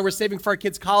 Right. That's why we're saving for our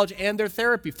kids' college and their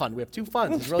therapy fund. We have 2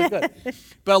 funds. It's really good.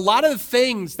 But a lot of the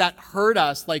things that hurt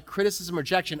us, like criticism,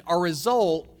 rejection, are a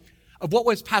result of what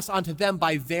was passed on to them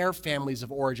by their families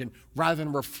of origin rather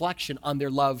than reflection on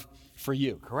their love for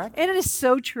you, correct? And it is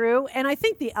so true. And I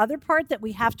think the other part that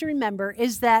we have to remember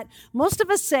is that most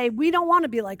of us say we don't want to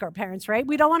be like our parents, right?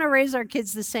 We don't want to raise our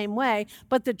kids the same way.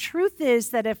 But the truth is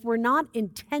that if we're not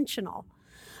intentional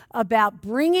about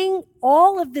bringing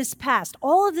all of this past,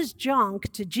 all of this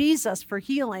junk to Jesus for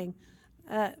healing,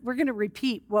 we're going to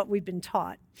repeat what we've been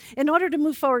taught. In order to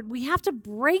move forward, we have to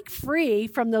break free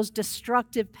from those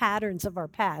destructive patterns of our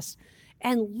past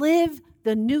and live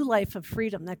the new life of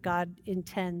freedom that God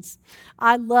intends.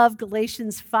 I love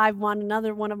Galatians 5:1,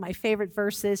 another one of my favorite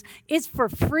verses. It's for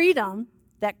freedom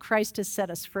that Christ has set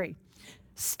us free.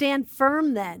 Stand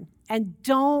firm then, and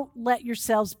don't let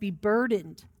yourselves be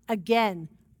burdened again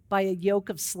by a yoke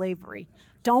of slavery.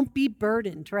 Don't be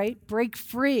burdened, right? Break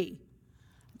free.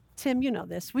 Tim, you know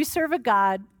this. We serve a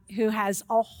God who has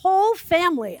a whole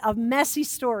family of messy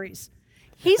stories.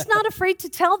 He's not afraid to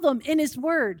tell them in his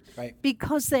word, right,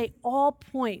 because they all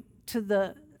point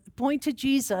to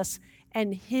Jesus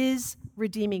and his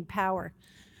redeeming power.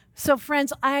 So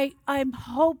friends, I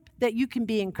hope that you can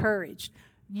be encouraged.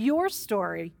 Your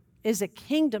story is a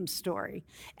kingdom story,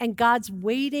 and God's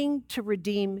waiting to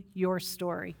redeem your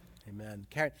story. Amen.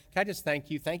 Karen, can I just thank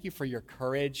you? Thank you for your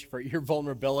courage, for your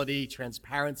vulnerability,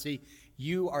 transparency.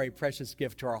 You are a precious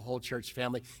gift to our whole church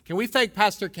family. Can we thank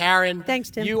Pastor Karen? Thanks,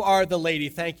 Tim. You are the lady.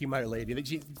 Thank you, my lady.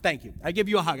 Thank you. I give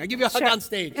you a hug. I give you a hug on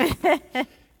stage.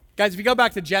 Guys, if you go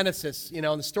back to Genesis, in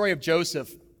the story of Joseph,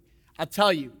 I'll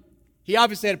tell you, he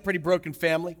obviously had a pretty broken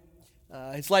family.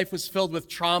 His life was filled with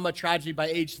trauma, tragedy by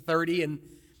age 30. And,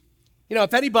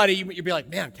 if anybody, you'd be like,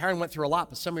 man, Karen went through a lot.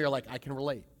 But some of you are like, I can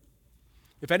relate.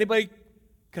 If anybody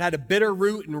could have had a bitter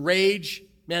root and rage,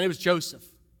 man, it was Joseph.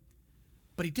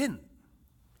 But he didn't.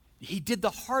 He did the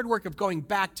hard work of going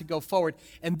back to go forward.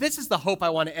 And this is the hope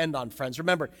I want to end on, friends.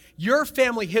 Remember, your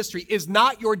family history is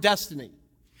not your destiny.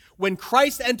 When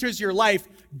Christ enters your life,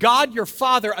 God, your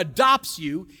Father, adopts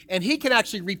you, and he can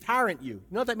actually reparent you. You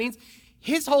know what that means?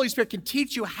 His Holy Spirit can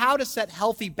teach you how to set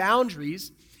healthy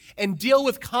boundaries and deal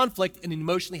with conflict in an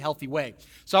emotionally healthy way.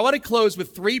 So I want to close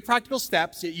with 3 practical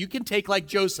steps that you can take like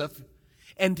Joseph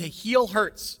and to heal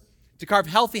hurts, to carve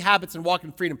healthy habits and walk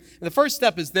in freedom. And the first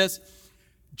step is this: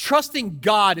 trusting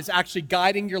God is actually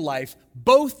guiding your life,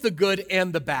 both the good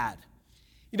and the bad.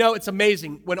 It's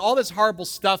amazing. When all this horrible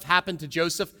stuff happened to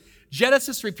Joseph,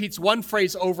 Genesis repeats one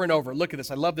phrase over and over. Look at this.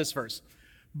 I love this verse.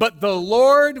 But the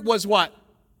Lord was what?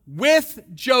 With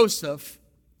Joseph,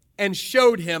 and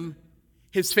showed him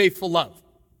his faithful love.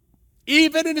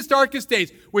 Even in his darkest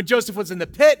days, when Joseph was in the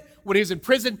pit, when he was in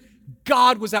prison,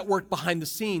 God was at work behind the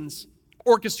scenes,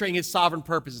 orchestrating his sovereign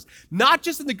purposes. Not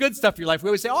just in the good stuff of your life. We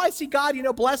always say, oh, I see God,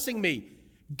 blessing me.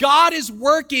 God is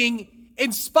working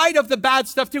in spite of the bad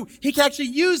stuff too. He can actually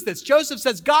use this. Joseph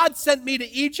says, God sent me to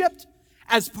Egypt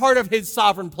as part of his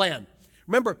sovereign plan.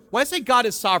 Remember, when I say God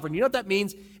is sovereign, you know what that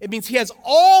means? It means he has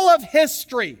all of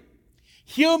history,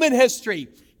 human history,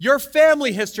 your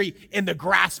family history in the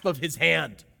grasp of his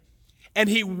hand. And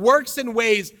he works in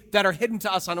ways that are hidden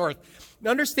to us on earth.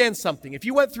 Now understand something. If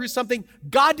you went through something,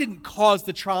 God didn't cause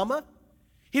the trauma.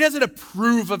 He doesn't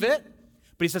approve of it,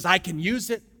 but he says, I can use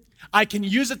it. I can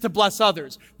use it to bless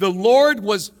others. The Lord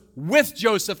was with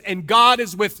Joseph, and God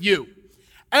is with you.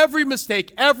 Every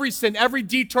mistake, every sin, every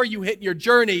detour you hit in your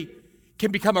journey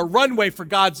can become a runway for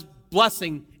God's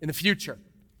blessing in the future.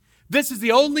 This is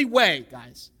the only way,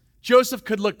 guys, Joseph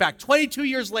could look back. 22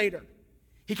 years later,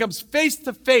 he comes face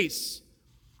to face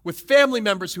with family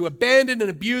members who abandoned and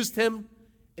abused him,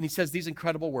 and he says these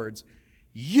incredible words,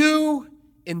 you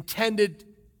intended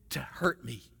to hurt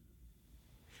me,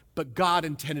 but God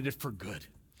intended it for good,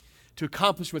 to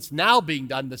accomplish what's now being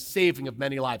done, the saving of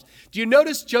many lives. Do you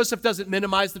notice Joseph doesn't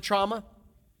minimize the trauma?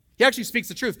 He actually speaks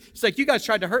the truth. He's like, you guys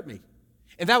tried to hurt me,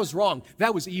 and that was wrong.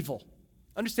 That was evil.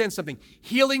 Understand something.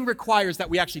 Healing requires that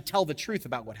we actually tell the truth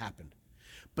about what happened.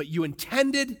 But you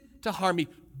intended to harm me,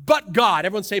 but God,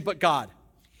 everyone say, but God.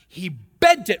 He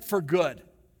bent it for good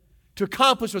to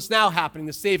accomplish what's now happening,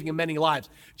 the saving of many lives.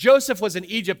 Joseph was in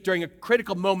Egypt during a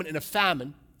critical moment in a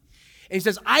famine. And he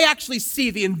says, I actually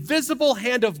see the invisible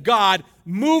hand of God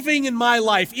moving in my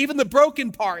life, even the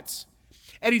broken parts.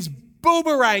 And he's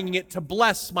boomeranging it to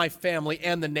bless my family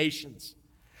and the nations.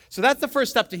 So that's the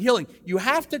first step to healing. You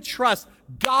have to trust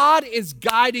God is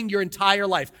guiding your entire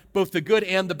life, both the good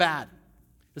and the bad.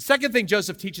 The second thing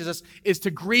Joseph teaches us is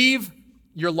to grieve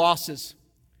your losses.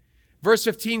 Verse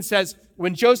 15 says,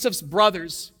 when Joseph's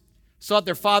brothers saw that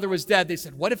their father was dead, they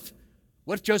said, what if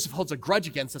Joseph holds a grudge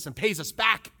against us and pays us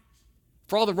back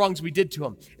for all the wrongs we did to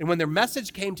him? And when their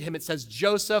message came to him, it says,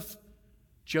 Joseph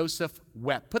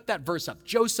wept. Put that verse up.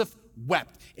 Joseph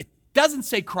wept. It doesn't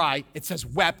say cry. It says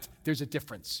wept. There's a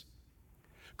difference.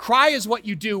 Cry is what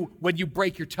you do when you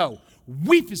break your toe.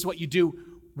 Weep is what you do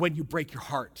when you break your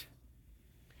heart.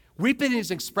 Weeping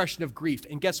is an expression of grief.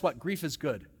 And guess what? Grief is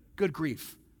good. Good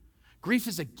grief. Grief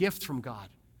is a gift from God.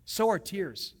 So are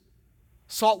tears.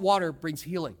 Salt water brings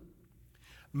healing.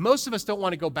 Most of us don't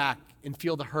want to go back and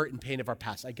feel the hurt and pain of our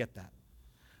past. I get that.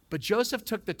 But Joseph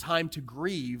took the time to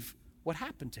grieve what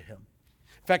happened to him.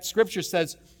 In fact, Scripture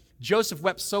says Joseph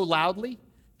wept so loudly,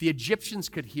 the Egyptians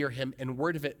could hear him, and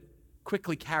word of it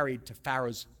quickly carried to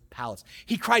Pharaoh's palace.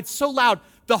 He cried so loud,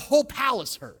 the whole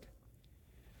palace heard.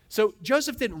 So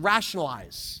Joseph didn't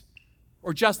rationalize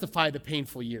or justify the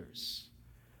painful years.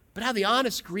 But out of the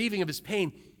honest grieving of his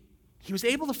pain, he was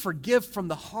able to forgive from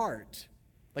the heart,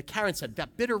 like Karen said,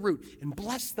 that bitter root, and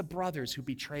bless the brothers who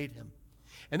betrayed him.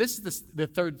 And this is the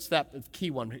third step, the key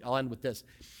one. I'll end with this.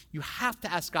 You have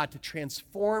to ask God to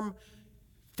transform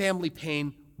family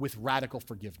pain with radical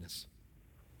forgiveness.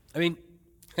 I mean,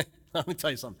 let me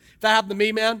tell you something. If that happened to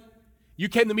me, man, you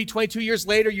came to me 22 years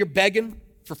later, you're begging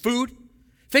for food.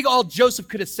 Think all Joseph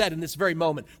could have said in this very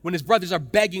moment when his brothers are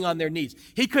begging on their knees.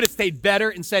 He could have stayed better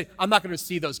and said, I'm not going to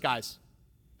see those guys.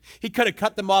 He could have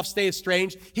cut them off, stay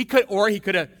estranged. He could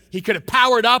have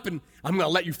powered up and I'm going to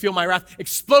let you feel my wrath.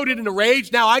 Exploded in a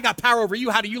rage. Now I got power over you.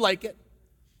 How do you like it?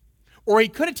 Or he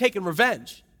could have taken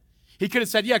revenge. He could have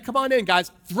said, yeah, come on in,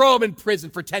 guys. Throw them in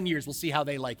prison for 10 years. We'll see how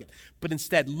they like it. But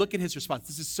instead, look at his response.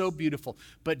 This is so beautiful.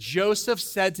 But Joseph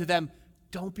said to them,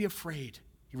 don't be afraid.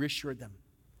 He reassured them.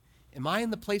 Am I in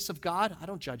the place of God? I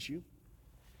don't judge you.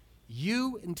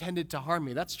 You intended to harm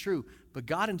me. That's true. But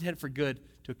God intended for good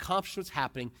to accomplish what's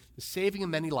happening, the saving of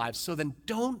many lives. So then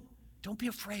don't be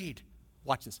afraid.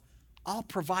 Watch this. I'll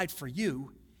provide for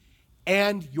you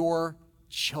and your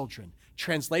children.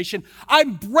 Translation,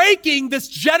 I'm breaking this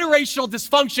generational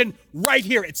dysfunction right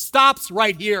here. It stops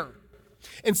right here.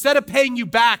 Instead of paying you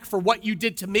back for what you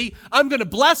did to me, I'm going to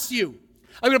bless you.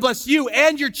 I'm going to bless you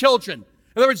and your children.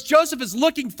 In other words, Joseph is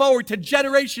looking forward to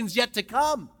generations yet to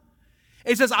come.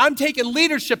 He says, I'm taking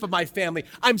leadership of my family.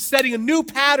 I'm setting a new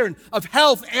pattern of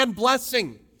health and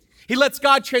blessing. He lets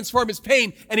God transform his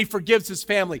pain, and he forgives his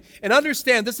family. And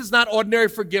understand, this is not ordinary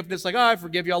forgiveness, like, oh, I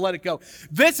forgive you, I'll let it go.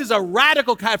 This is a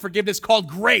radical kind of forgiveness called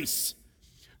grace.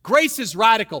 Grace is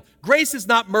radical. Grace is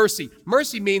not mercy.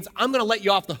 Mercy means I'm going to let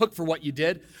you off the hook for what you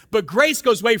did. But grace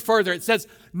goes way further. It says,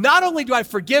 not only do I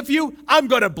forgive you, I'm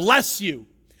going to bless you.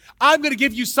 I'm going to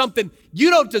give you something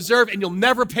you don't deserve and you'll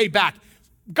never pay back.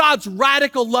 God's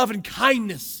radical love and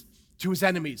kindness to his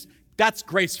enemies. That's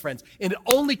grace, friends. And it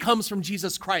only comes from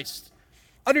Jesus Christ.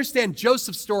 Understand,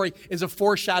 Joseph's story is a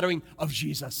foreshadowing of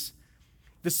Jesus.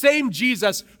 The same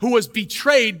Jesus who was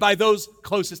betrayed by those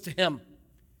closest to him.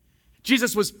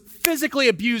 Jesus was physically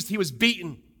abused. He was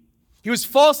beaten. He was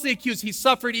falsely accused. He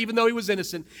suffered even though he was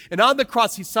innocent. And on the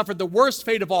cross, he suffered the worst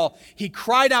fate of all. He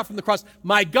cried out from the cross,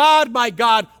 my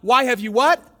God, why have you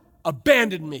what?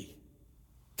 Abandoned me.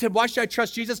 Tim, why should I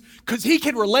trust Jesus? Because he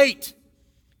can relate.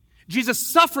 Jesus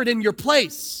suffered in your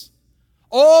place.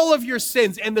 All of your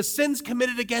sins and the sins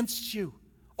committed against you.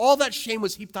 All that shame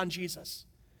was heaped on Jesus.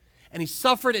 And he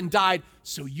suffered and died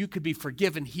so you could be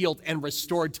forgiven, healed, and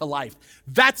restored to life.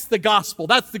 That's the gospel.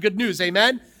 That's the good news.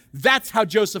 Amen? That's how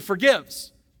Joseph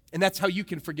forgives. And that's how you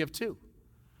can forgive too.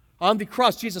 On the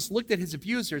cross, Jesus looked at his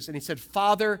abusers and he said,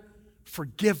 Father,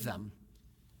 forgive them.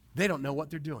 They don't know what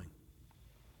they're doing.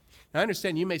 Now, I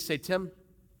understand you may say, Tim,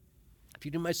 if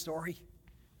you knew my story,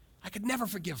 I could never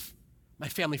forgive my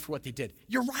family for what they did.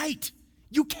 You're right.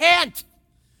 You can't.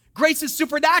 Grace is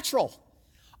supernatural.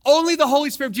 Only the Holy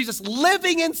Spirit of Jesus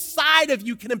living inside of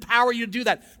you can empower you to do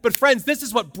that. But friends, this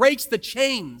is what breaks the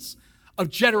chains of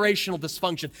generational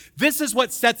dysfunction. This is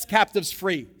what sets captives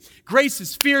free. Grace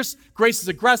is fierce. Grace is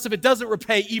aggressive. It doesn't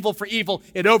repay evil for evil.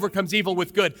 It overcomes evil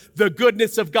with good. The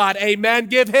goodness of God. Amen.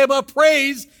 Give him a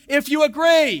praise if you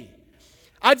agree.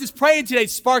 I'm just praying today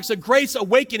sparks a grace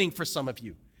awakening for some of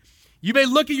you. You may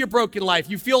look at your broken life.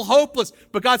 You feel hopeless,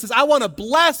 but God says, I want to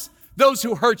bless those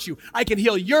who hurt you. I can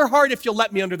heal your heart if you'll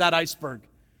let me under that iceberg.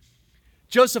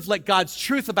 Joseph let God's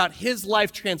truth about his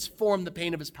life transform the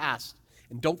pain of his past.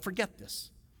 And don't forget this.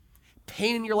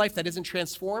 Pain in your life that isn't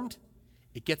transformed,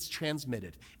 it gets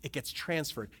transmitted. It gets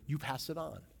transferred. You pass it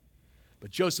on.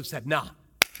 But Joseph said, nah,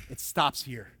 it stops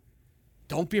here.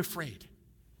 Don't be afraid.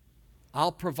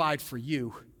 I'll provide for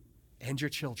you and your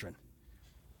children.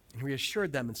 And he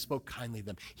reassured them and spoke kindly to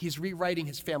them. He's rewriting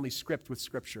his family's script with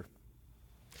Scripture.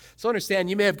 So understand,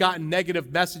 you may have gotten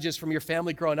negative messages from your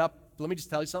family growing up. But let me just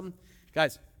tell you something.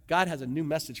 Guys, God has a new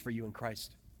message for you in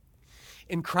Christ.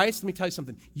 In Christ, let me tell you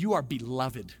something. You are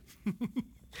beloved.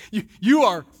 You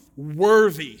are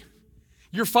worthy.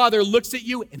 Your Father looks at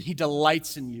you and he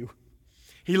delights in you.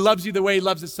 He loves you the way he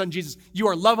loves his son, Jesus. You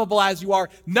are lovable as you are.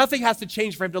 Nothing has to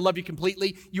change for him to love you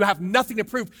completely. You have nothing to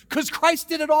prove because Christ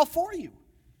did it all for you.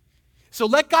 So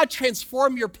let God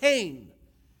transform your pain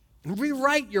and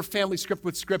rewrite your family script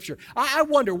with Scripture. I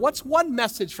wonder, what's one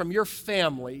message from your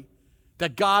family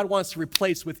that God wants to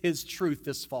replace with his truth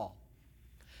this fall?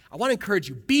 I want to encourage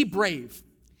you, be brave.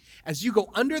 As you go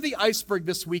under the iceberg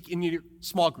this week in your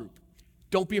small group,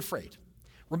 don't be afraid.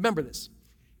 Remember this,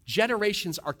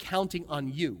 generations are counting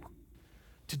on you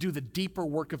to do the deeper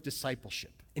work of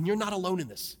discipleship. And you're not alone in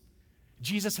this.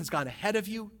 Jesus has gone ahead of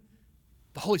you.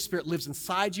 The Holy Spirit lives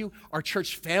inside you. Our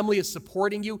church family is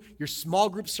supporting you. Your small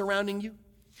group surrounding you.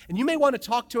 And you may want to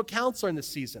talk to a counselor in this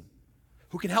season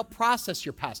who can help process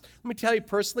your past. Let me tell you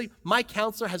personally, my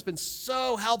counselor has been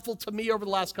so helpful to me over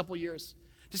the last couple of years,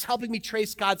 just helping me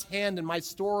trace God's hand in my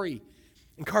story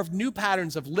and carve new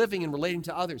patterns of living and relating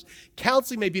to others.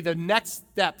 Counseling may be the next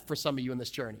step for some of you in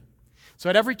this journey. So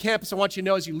at every campus, I want you to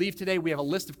know as you leave today, we have a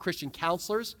list of Christian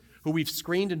counselors who we've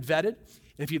screened and vetted.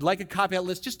 And if you'd like a copy of that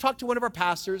list, just talk to one of our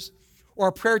pastors or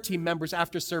our prayer team members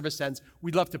after service ends.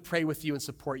 We'd love to pray with you and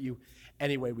support you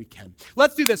any way we can.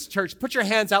 Let's do this, church. Put your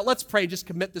hands out. Let's pray. Just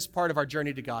commit this part of our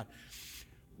journey to God.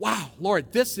 Wow,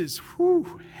 Lord, this is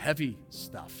heavy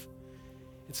stuff.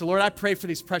 And so, Lord, I pray for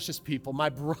these precious people, my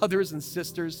brothers and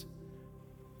sisters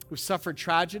who've suffered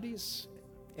tragedies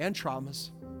and traumas.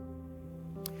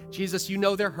 Jesus, you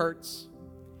know their hurts,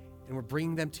 and we're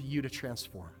bringing them to you to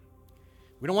transform.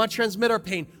 We don't want to transmit our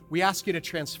pain. We ask you to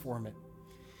transform it.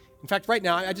 In fact, right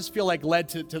now, I just feel like led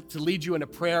to lead you in a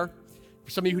prayer. For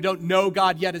some of you who don't know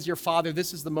God yet as your Father,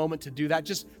 this is the moment to do that.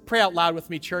 Just pray out loud with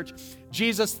me, church.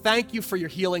 Jesus, thank you for your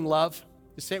healing love.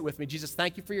 Just say it with me. Jesus,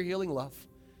 thank you for your healing love.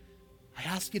 I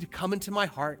ask you to come into my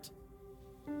heart.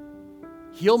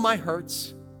 Heal my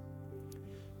hurts.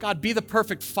 God, be the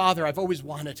perfect Father I've always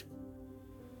wanted.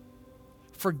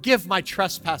 Forgive my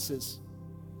trespasses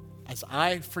as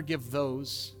I forgive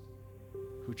those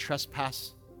who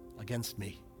trespass against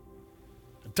me.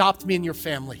 Adopt me in your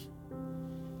family.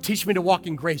 Teach me to walk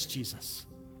in grace, Jesus.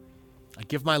 I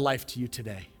give my life to you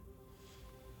today.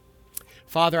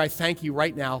 Father, I thank you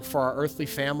right now for our earthly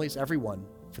families, everyone,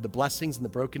 for the blessings and the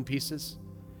broken pieces.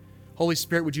 Holy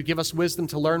Spirit, would you give us wisdom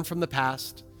to learn from the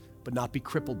past, but not be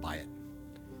crippled by it?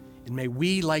 And may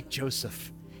we, like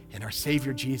Joseph and our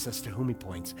Savior Jesus, to whom he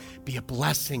points, be a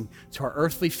blessing to our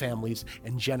earthly families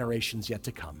and generations yet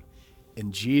to come.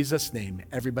 In Jesus' name,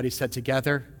 everybody said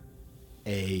together,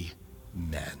 amen.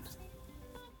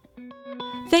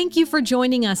 Thank you for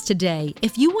joining us today.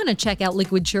 If you want to check out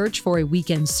Liquid Church for a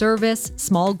weekend service,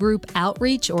 small group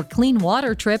outreach, or clean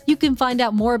water trip, you can find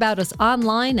out more about us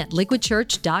online at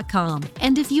liquidchurch.com.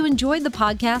 And if you enjoyed the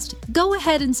podcast, go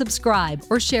ahead and subscribe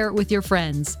or share it with your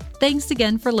friends. Thanks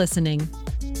again for listening.